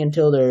waiting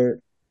until they're,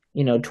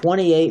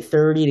 28,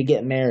 30 to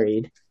get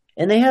married,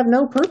 and they have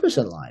no purpose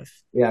in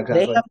life. Yeah,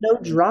 exactly. They have no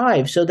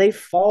drive. So they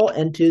fall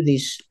into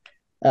these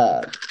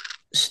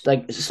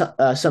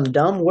some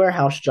dumb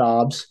warehouse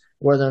jobs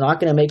where they're not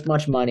going to make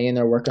much money and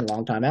they're working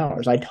long time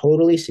hours. I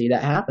totally see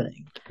that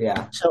happening.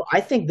 Yeah. So I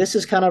think this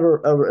is kind of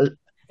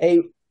a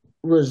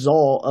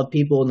result of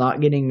people not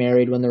getting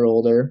married when they're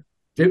older,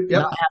 not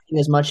having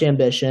as much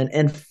ambition,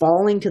 and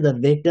falling to the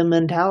victim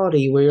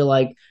mentality where you're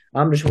like,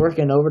 I'm just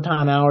working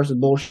overtime hours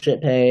with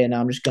bullshit pay and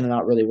I'm just going to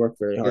not really work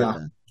very hard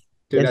then.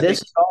 Dude, if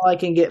this is all I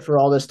can get for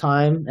all this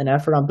time and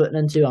effort I'm putting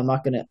into, I'm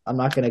not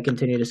gonna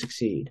continue to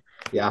succeed.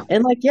 Yeah.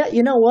 And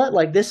you know what?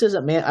 Like, this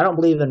isn't I don't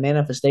believe in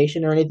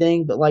manifestation or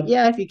anything, but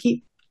if you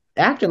keep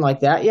acting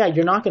like that,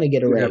 you're not gonna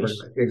get a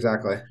raise.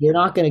 Exactly. You're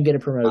not gonna get a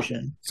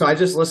promotion. So I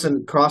just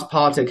listened. Cross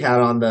Politic had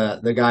on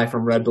the guy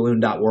from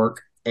redballoon.org,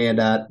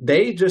 and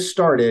they just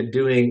started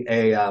doing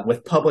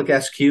with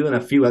Public SQ and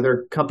a few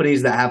other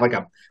companies that have like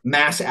a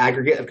mass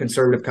aggregate of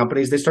conservative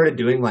companies. They started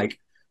doing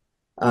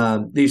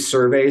these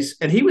surveys,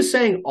 and he was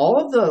saying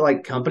all of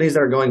the companies that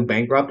are going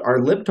bankrupt are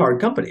libtard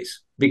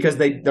companies because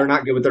they're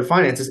not good with their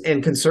finances,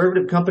 and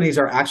conservative companies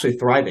are actually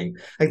thriving.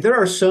 Like, there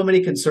are so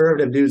many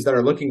conservative dudes that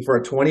are looking for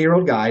a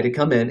 20-year-old guy to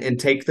come in and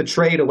take the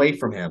trade away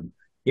from him,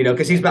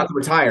 because he's about to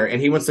retire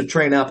and he wants to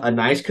train up a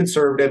nice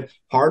conservative,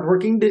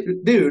 hardworking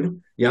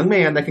dude, young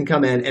man that can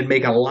come in and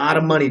make a lot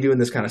of money doing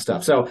this kind of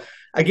stuff. So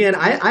again,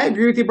 I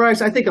agree with you, Bryce.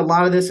 I think a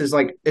lot of this is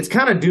it's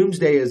kind of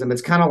doomsdayism.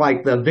 It's kind of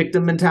like the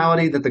victim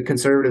mentality that the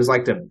conservatives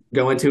like to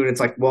go into. And it's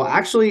like, well,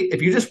 actually,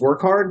 if you just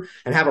work hard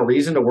and have a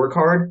reason to work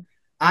hard,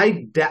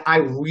 I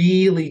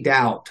really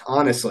doubt,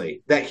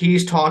 honestly, that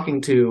he's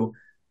talking to,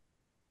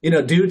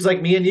 dudes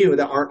like me and you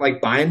that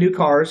aren't buying new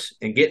cars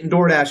and getting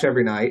DoorDash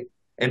every night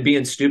and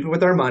being stupid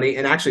with our money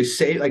and actually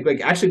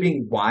actually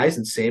being wise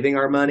and saving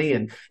our money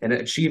and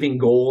achieving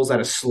goals at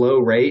a slow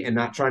rate and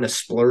not trying to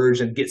splurge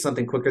and get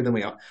something quicker than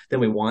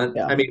we want.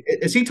 Yeah. I mean,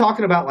 is he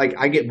talking about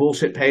I get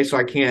bullshit pay so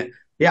I can't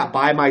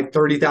buy my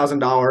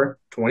 $30,000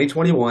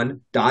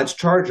 2021 Dodge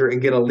Charger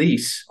and get a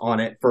lease on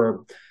it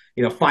for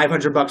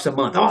 $500 a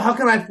month. Oh, how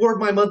can I afford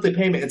my monthly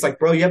payment? It's like,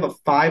 bro, you have a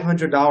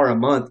 $500 a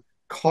month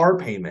car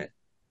payment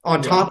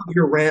on top of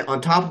your rent,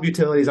 on top of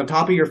utilities, on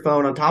top of your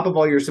phone, on top of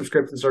all your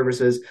subscription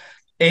services,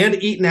 and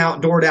eating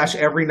out DoorDash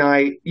every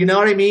night. You know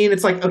what I mean?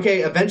 It's like,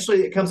 okay,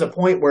 eventually it comes a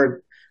point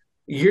where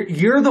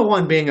you're the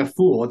one being a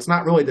fool. It's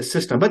not really the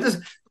system.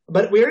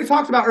 But we already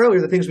talked about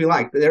earlier the things we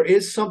like. There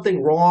is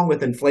something wrong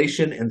with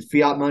inflation and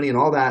fiat money and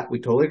all that. We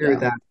totally agree with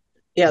that.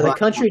 Yeah, the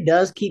country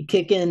does keep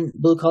kicking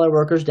blue collar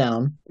workers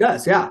down. It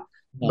does, yeah.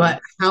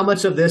 But how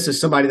much of this is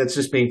somebody that's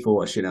just being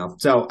foolish,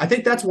 So I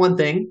think that's one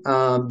thing.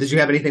 Did you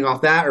have anything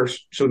off that, or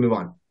should we move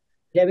on?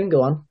 Yeah, we can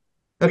go on.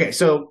 Okay,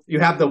 so you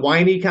have the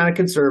whiny kind of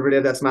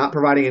conservative that's not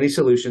providing any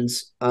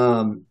solutions.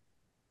 And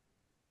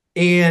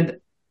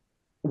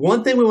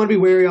one thing we want to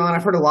be wary on,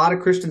 I've heard a lot of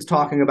Christians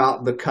talking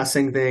about the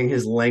cussing thing,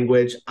 his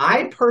language.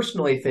 I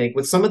personally think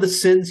with some of the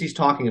sins he's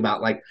talking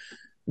about, like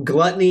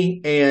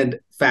gluttony and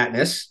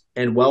fatness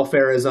and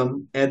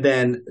welfareism, and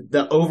then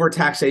the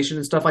overtaxation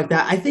and stuff like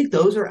that, I think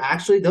those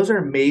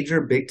are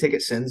major big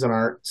ticket sins in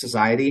our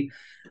society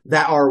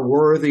that are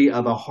worthy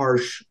of a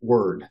harsh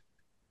word.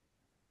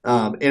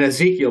 In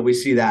Ezekiel, we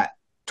see that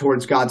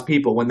towards God's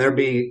people when they're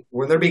being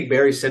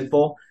very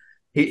sinful.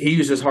 He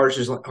uses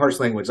harsh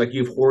language, like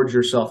you've whored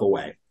yourself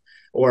away,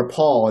 or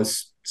Paul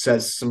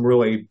says some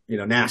really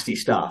nasty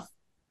stuff.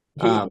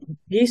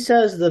 He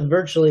says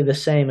virtually the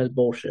same as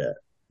bullshit.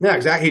 Yeah,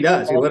 exactly. He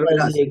does. He literally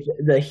does.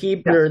 The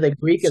Hebrew, the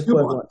Greek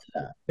equivalent to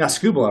that. Yeah,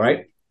 scubala,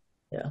 right?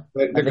 Yeah.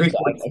 The Greek.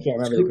 I can't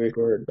remember the Greek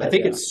word. I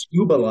think it's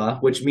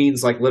scubala, which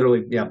means like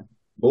literally,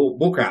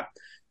 bull crap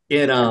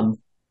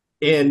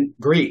in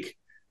Greek.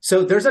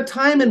 So there's a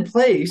time and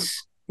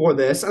place for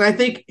this, and I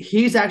think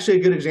he's actually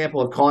a good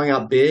example of calling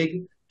out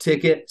big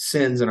ticket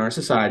sins in our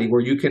society,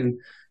 where you can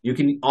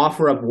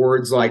offer up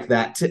words like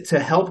that to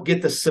help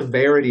get the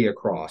severity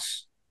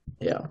across.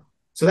 Yeah.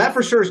 So that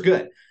for sure is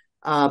good.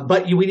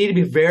 But we need to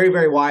be very,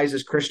 very wise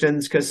as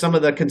Christians, because some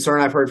of the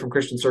concern I've heard from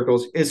Christian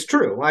circles is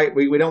true, right?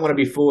 We don't want to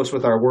be foolish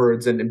with our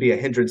words and be a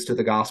hindrance to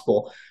the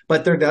gospel.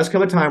 But there does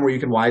come a time where you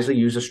can wisely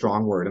use a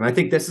strong word. And I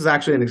think this is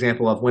actually an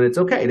example of when it's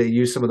okay to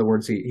use some of the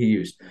words he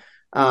used.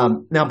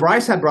 Now,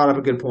 Bryce had brought up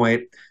a good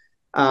point.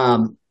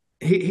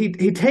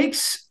 He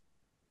takes,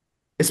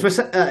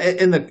 especially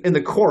in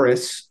the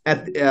chorus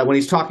when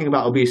he's talking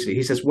about obesity,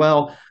 he says,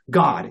 well,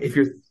 God, if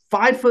you're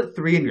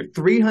 5'3" and you're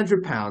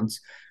 300 pounds,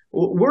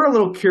 we're a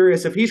little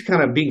curious if he's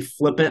kind of being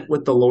flippant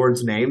with the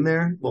Lord's name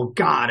there. Well,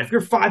 God, if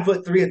you're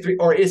 5'3" and 3,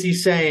 or is he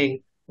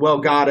saying, well,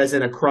 God, as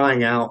in a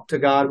crying out to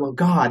God? Well,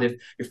 God, if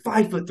you're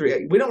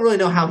 5'3", we don't really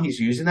know how he's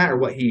using that or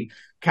what he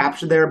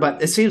captured there,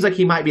 but it seems like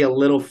he might be a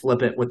little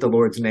flippant with the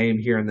Lord's name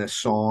here in this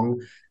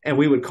song, and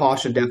we would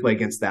caution definitely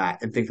against that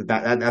and think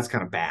that's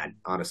kind of bad,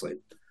 honestly.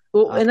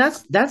 Well, and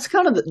that's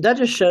kind of that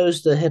just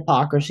shows the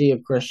hypocrisy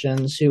of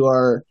Christians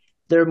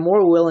they're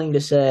more willing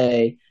to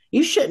say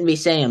you shouldn't be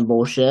saying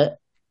bullshit.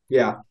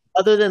 Yeah.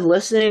 Other than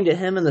listening to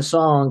him in the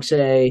song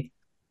say,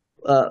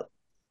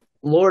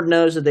 Lord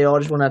knows that they all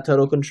just want to have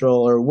total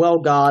control, or well,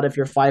 God, if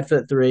you're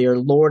 5'3", or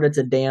Lord, it's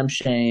a damn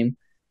shame.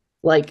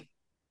 Like,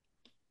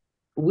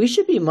 we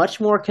should be much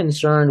more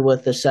concerned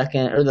with the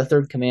second or the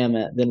third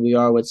commandment than we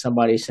are with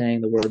somebody saying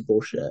the word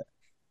bullshit.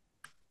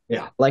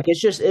 Yeah. Like,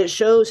 it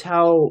shows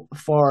how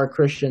far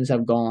Christians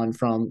have gone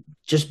from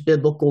just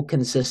biblical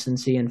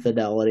consistency and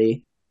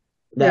fidelity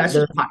that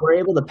we're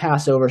able to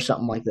pass over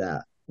something like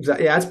that.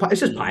 Exactly. Yeah, it's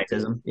just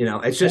pietism.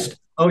 It's just,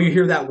 you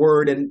hear that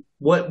word, and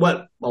what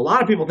a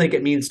lot of people think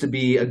it means to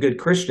be a good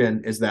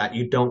Christian is that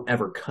you don't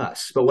ever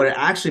cuss. But what it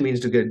actually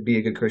means to be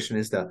a good Christian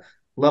is to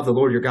love the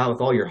Lord your God with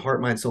all your heart,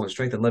 mind, soul, and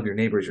strength, and love your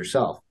neighbor as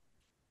yourself.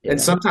 Yeah.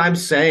 And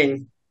sometimes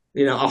saying,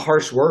 a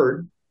harsh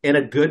word in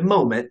a good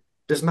moment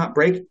does not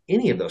break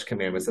any of those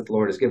commandments that the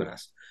Lord has given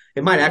us.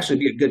 It might actually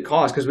be a good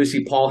cause, because we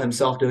see Paul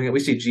himself doing it. We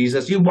see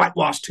Jesus, you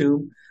whitewashed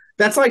tomb.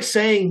 That's like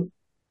saying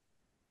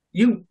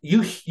you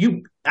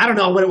I don't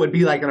know what it would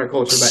be like in our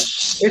culture, but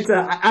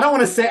I don't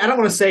want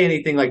to say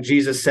anything like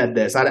Jesus said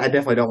this. I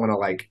definitely don't want to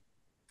like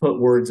put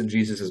words in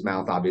Jesus's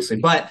mouth, obviously,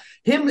 but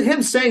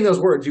him saying those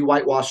words, you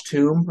whitewashed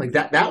tomb, like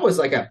that was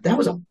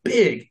a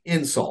big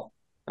insult,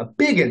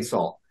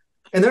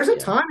 And there's a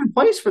time and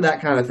place for that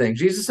kind of thing.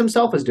 Jesus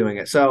himself is doing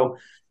it. So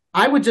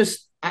I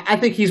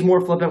think he's more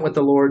flippant with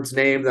the Lord's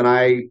name than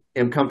I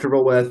am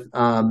comfortable with.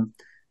 And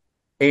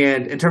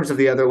in terms of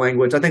the other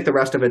language, I think the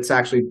rest of it's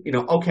actually,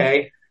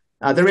 okay.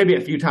 There may be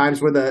a few times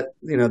where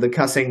the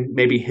cussing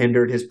maybe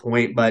hindered his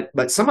point,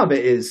 but some of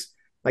it is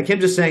like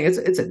him just saying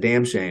it's a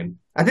damn shame.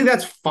 I think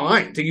that's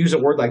fine to use a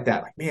word like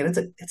that. Like, man,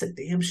 it's a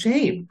damn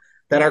shame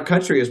that our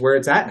country is where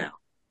it's at now.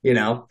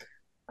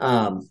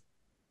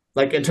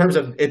 Like in terms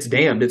of it's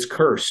damned, it's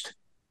cursed.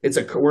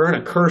 We're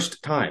in a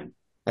cursed time.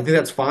 I think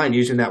that's fine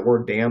using that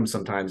word damn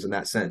sometimes in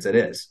that sense. It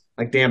is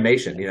like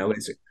damnation.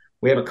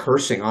 We have a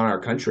cursing on our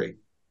country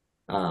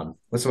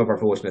with some of our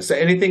foolishness. So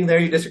anything there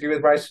you disagree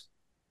with, Bryce?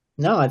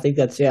 No, I think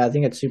I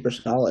think it's super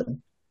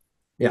solid.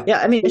 Yeah.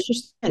 Yeah, I mean,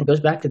 it goes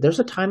back to there's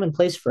a time and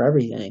place for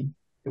everything.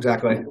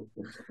 Exactly.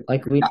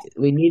 Like we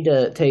need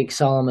to take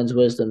Solomon's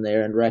wisdom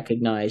there and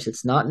recognize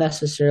it's not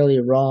necessarily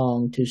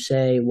wrong to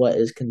say what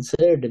is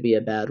considered to be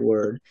a bad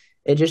word.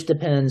 It just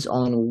depends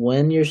on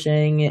when you're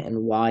saying it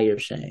and why you're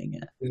saying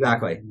it.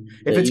 Exactly.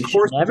 So If it's you should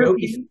coarse never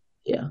be, joking,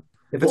 yeah.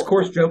 if it's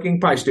coarse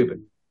joking, probably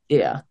stupid.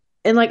 Yeah.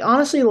 And like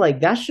honestly, like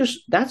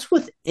that's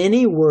with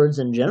any words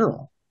in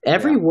general.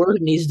 Every Yeah. word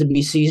needs to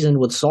be seasoned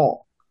with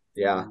salt.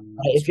 Yeah.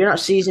 Right? If you're not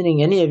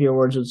seasoning any of your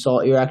words with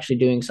salt, you're actually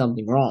doing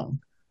something wrong.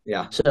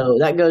 Yeah. So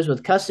that goes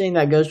with cussing,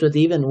 that goes with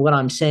even what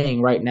I'm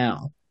saying right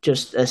now.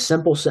 Just a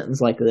simple sentence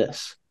like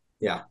this.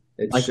 Yeah.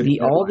 It Like should be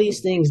all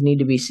these things need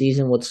to be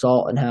seasoned with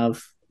salt and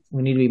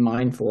we need to be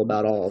mindful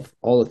about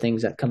all the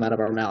things that come out of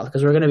our mouth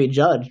because we're going to be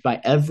judged by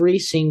every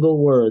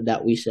single word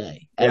that we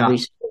say. Every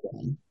single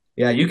one.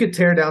 Yeah, you could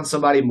tear down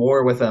somebody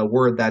more with a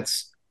word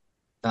that's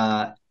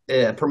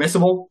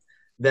permissible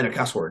than a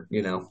cuss word,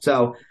 you know.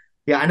 So,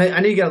 yeah, I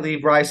know you got to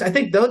leave, Bryce. I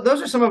think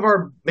those are some of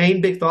our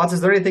main big thoughts. Is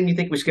there anything you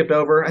think we skipped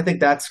over? I think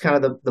that's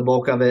kind of the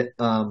bulk of it.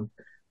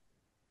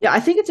 Yeah, I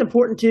think it's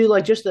important too,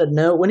 like just a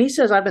note when he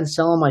says I've been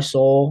selling my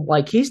soul,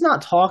 like he's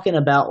not talking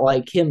about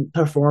like him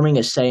performing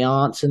a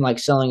seance and like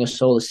selling a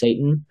soul to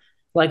Satan.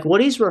 Like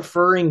what he's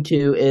referring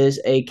to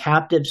is a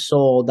captive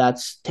soul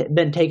that's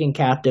been taken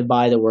captive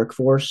by the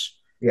workforce.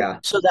 Yeah.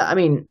 So that, I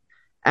mean,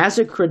 as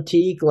a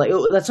critique, like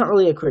that's not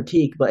really a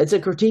critique, but it's a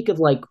critique of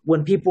like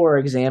when people are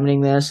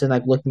examining this and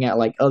like looking at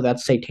like, oh,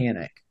 that's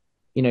satanic.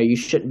 You know, you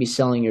shouldn't be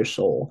selling your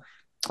soul.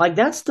 Like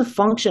that's the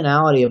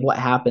functionality of what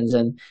happens.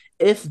 And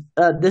if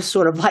this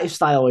sort of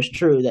lifestyle is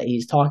true that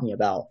he's talking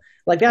about,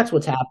 like that's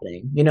what's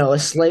happening. You know, a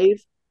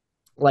slave,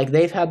 like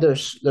they've had their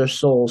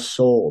souls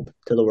sold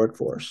to the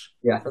workforce.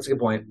 Yeah, that's a good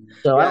point.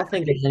 So yeah. I don't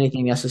think there's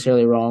anything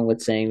necessarily wrong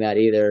with saying that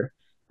either.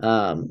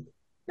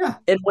 Yeah.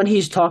 And when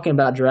he's talking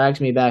about drags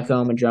me back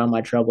home and drown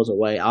my troubles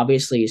away,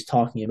 obviously he's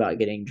talking about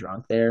getting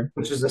drunk there.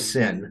 Which is a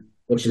sin.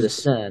 Which is a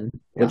sin,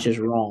 which is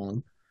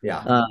wrong.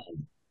 Yeah.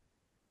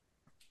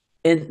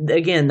 And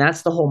again,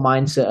 that's the whole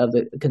mindset of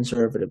the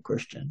conservative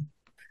Christian.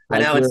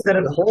 Like I know.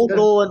 the whole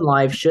goal in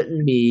life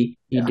shouldn't be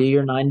you do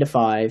your 9 to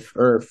 5,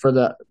 or for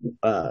the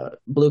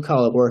blue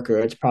collar worker,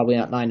 it's probably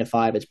not 9 to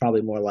 5. It's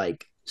probably more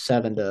like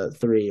 7 to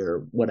 3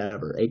 or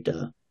whatever, 8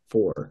 to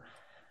 4.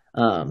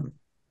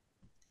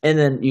 And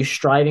then you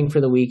striving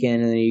for the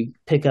weekend, and then you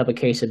pick up a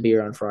case of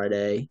beer on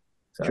Friday,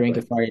 drink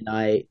it Friday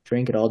night,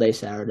 drink it all day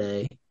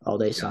Saturday, all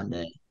day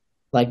Sunday.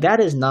 Like that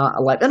is not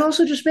a life. And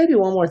also, just maybe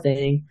one more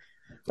thing,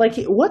 like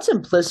what's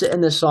implicit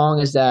in this song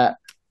is that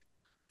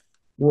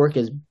work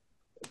is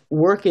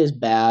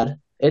bad.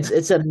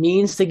 It's a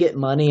means to get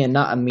money and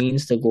not a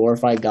means to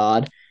glorify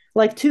God.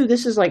 Like too,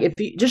 this is like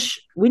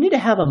we need to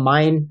have a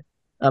mind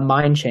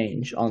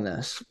change on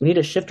this. We need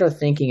to shift our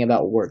thinking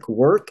about work.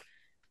 Work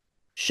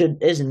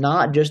is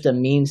not just a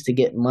means to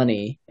get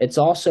money. It's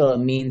also a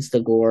means to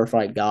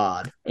glorify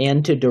God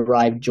and to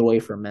derive joy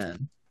from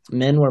men.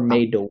 Men were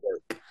made to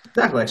work.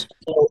 Exactly.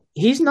 So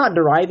he's not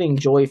deriving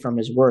joy from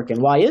his work.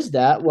 And why is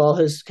that? Well,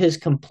 his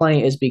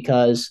complaint is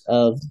because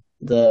of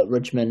the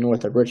Richmond,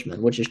 north of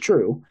Richmond, which is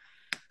true.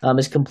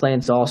 His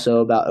complaint's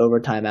also about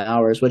overtime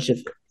hours, which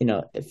if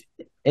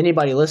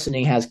anybody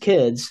listening has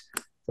kids,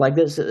 like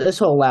this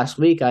whole last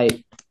week, I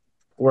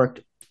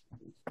worked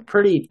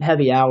pretty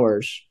heavy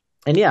hours.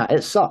 And yeah,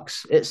 it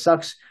sucks. It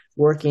sucks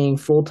working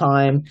full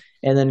time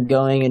and then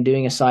going and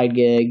doing a side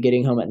gig,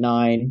 getting home at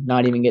 9,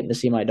 not even getting to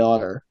see my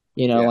daughter.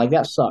 Like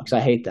that sucks. I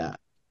hate that.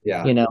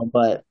 Yeah.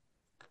 But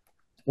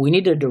we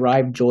need to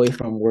derive joy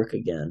from work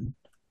again.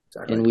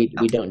 Exactly. And we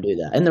don't do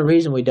that. And the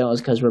reason we don't is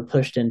because we're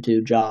pushed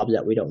into jobs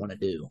that we don't want to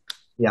do.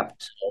 Yeah.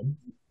 So,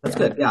 that's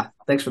good. Yeah.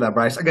 Thanks for that,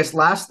 Bryce. I guess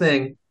last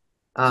thing,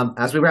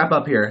 as we wrap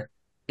up here,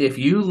 if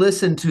you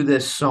listen to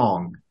this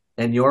song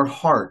and your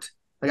heart,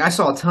 like I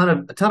saw a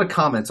ton of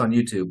comments on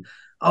YouTube.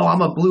 Oh,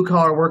 I'm a blue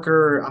collar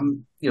worker.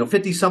 I'm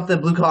 50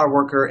 something blue collar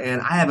worker,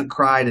 and I haven't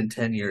cried in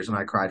 10 years, and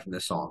I cried from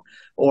this song.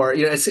 Or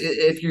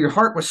if your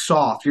heart was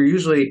soft, you're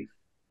usually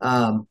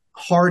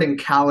hard and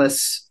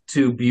callous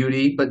to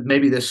beauty, but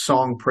maybe this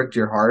song pricked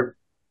your heart.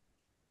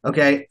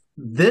 Okay,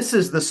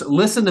 listen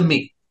to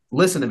me.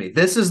 Listen to me.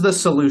 This is the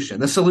solution.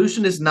 The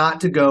solution is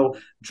not to go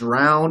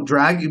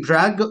drag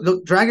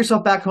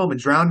yourself back home and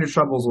drown your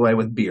troubles away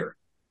with beer.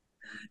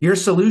 Your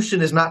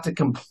solution is not to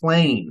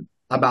complain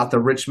about the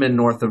Richmond,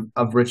 north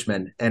of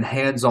Richmond, and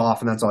hands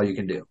off, and that's all you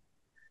can do.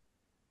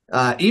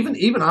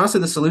 Even honestly,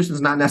 the solution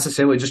is not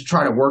necessarily just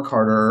try to work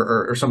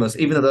harder or some of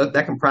this, even though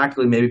that can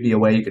practically maybe be a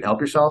way you can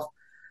help yourself,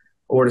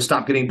 or to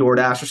stop getting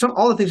DoorDash, or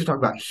all the things we're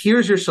talking about.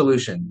 Here's your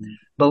solution.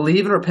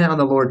 Believe and repent on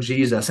the Lord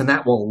Jesus, and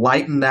that will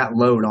lighten that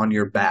load on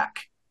your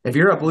back. If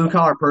you're a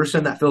blue-collar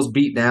person that feels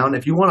beat down,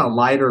 if you want a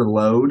lighter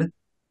load,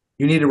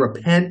 you need to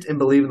repent and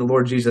believe in the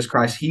Lord Jesus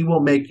Christ. He will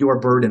make your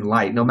burden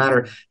light. No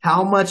matter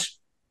how much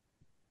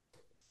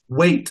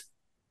weight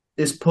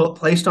is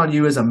placed on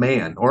you as a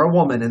man or a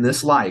woman in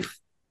this life,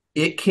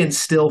 it can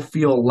still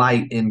feel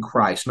light in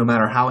Christ. No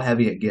matter how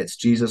heavy it gets,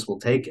 Jesus will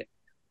take it.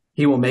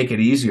 He will make it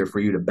easier for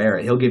you to bear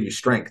it. He'll give you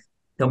strength.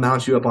 He'll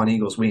mount you up on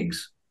eagle's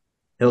wings.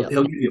 He'll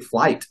give you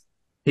flight.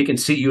 He can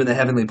seat you in the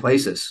heavenly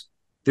places.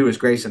 through his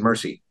grace and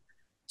mercy.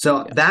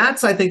 So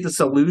that's, I think, the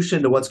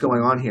solution to what's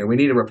going on here. We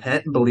need to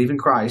repent and believe in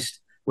Christ.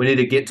 We need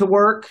to get to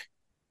work,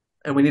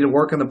 and we need to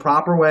work in the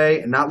proper way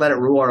and not let it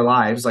rule our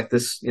lives, like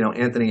this,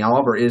 Anthony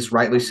Oliver is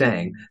rightly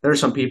saying. There are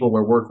some people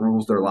where work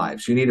rules their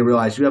lives. You need to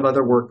realize you have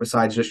other work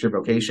besides just your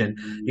vocation.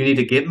 You need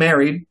to get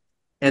married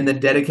and then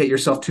dedicate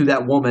yourself to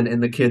that woman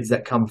and the kids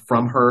that come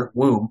from her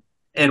womb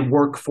and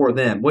work for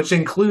them, which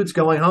includes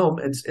going home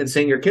and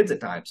seeing your kids at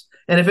times.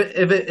 And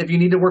if you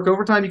need to work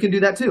overtime, you can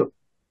do that too.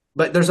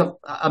 But there's a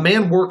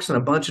man works in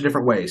a bunch of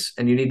different ways,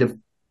 and you need to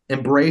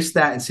embrace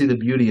that and see the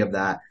beauty of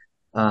that.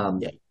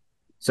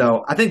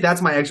 So I think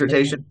that's my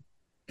exhortation.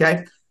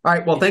 Okay. All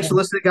right. Well, thanks for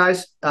listening,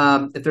 guys.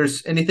 If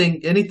there's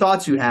any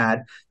thoughts you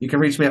had, you can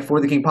reach me at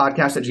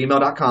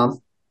forthekingpodcast@gmail.com.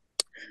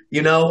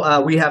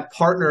 We have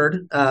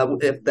partnered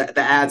the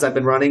ads I've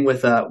been running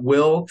with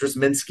Will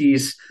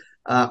Drzminski's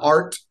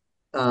art.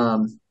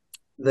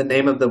 The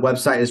name of the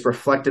website is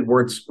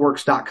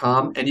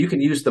reflectedworks.com, and you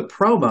can use the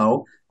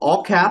promo,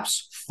 all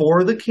caps,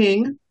 For the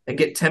King, and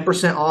get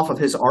 10% off of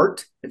his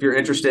art if you're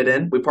interested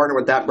in. We partner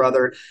with that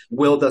brother.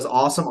 Will does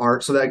awesome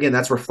art. So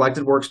that's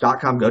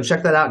reflectedworks.com. Go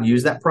check that out and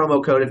use that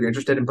promo code if you're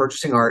interested in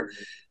purchasing art.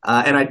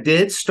 And I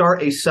did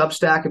start a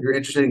Substack if you're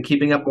interested in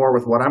keeping up more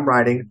with what I'm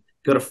writing.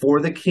 Go to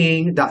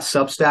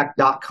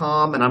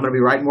fortheking.substack.com, and I'm going to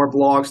be writing more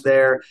blogs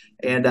there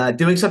and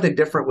doing something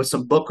different with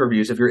some book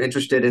reviews. If you're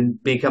interested in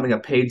becoming a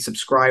paid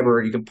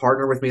subscriber, you can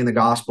partner with me in the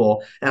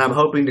gospel. And I'm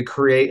hoping to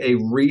create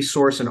a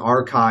resource and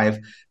archive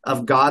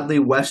of godly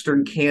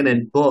Western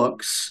canon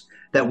books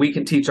that we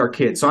can teach our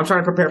kids. So I'm trying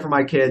to prepare for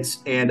my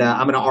kids, and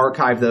I'm going to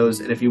archive those.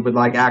 And if you would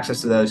like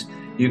access to those,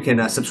 you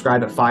can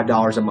subscribe at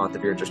 $5 a month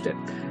if you're interested.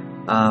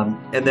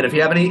 And then if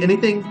you have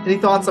any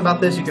thoughts about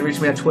this, you can reach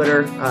me on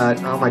Twitter,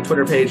 on my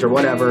Twitter page or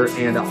whatever,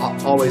 and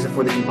always at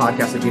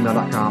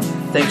forthekingpodcast@gmail.com.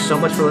 Thanks so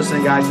much for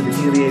listening, guys, to the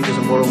King of the Ages,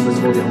 immortal,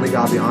 invisible, the only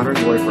God, be honor and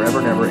glory forever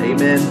and ever.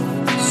 Amen.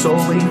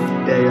 Soli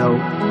Deo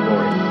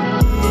Gloria.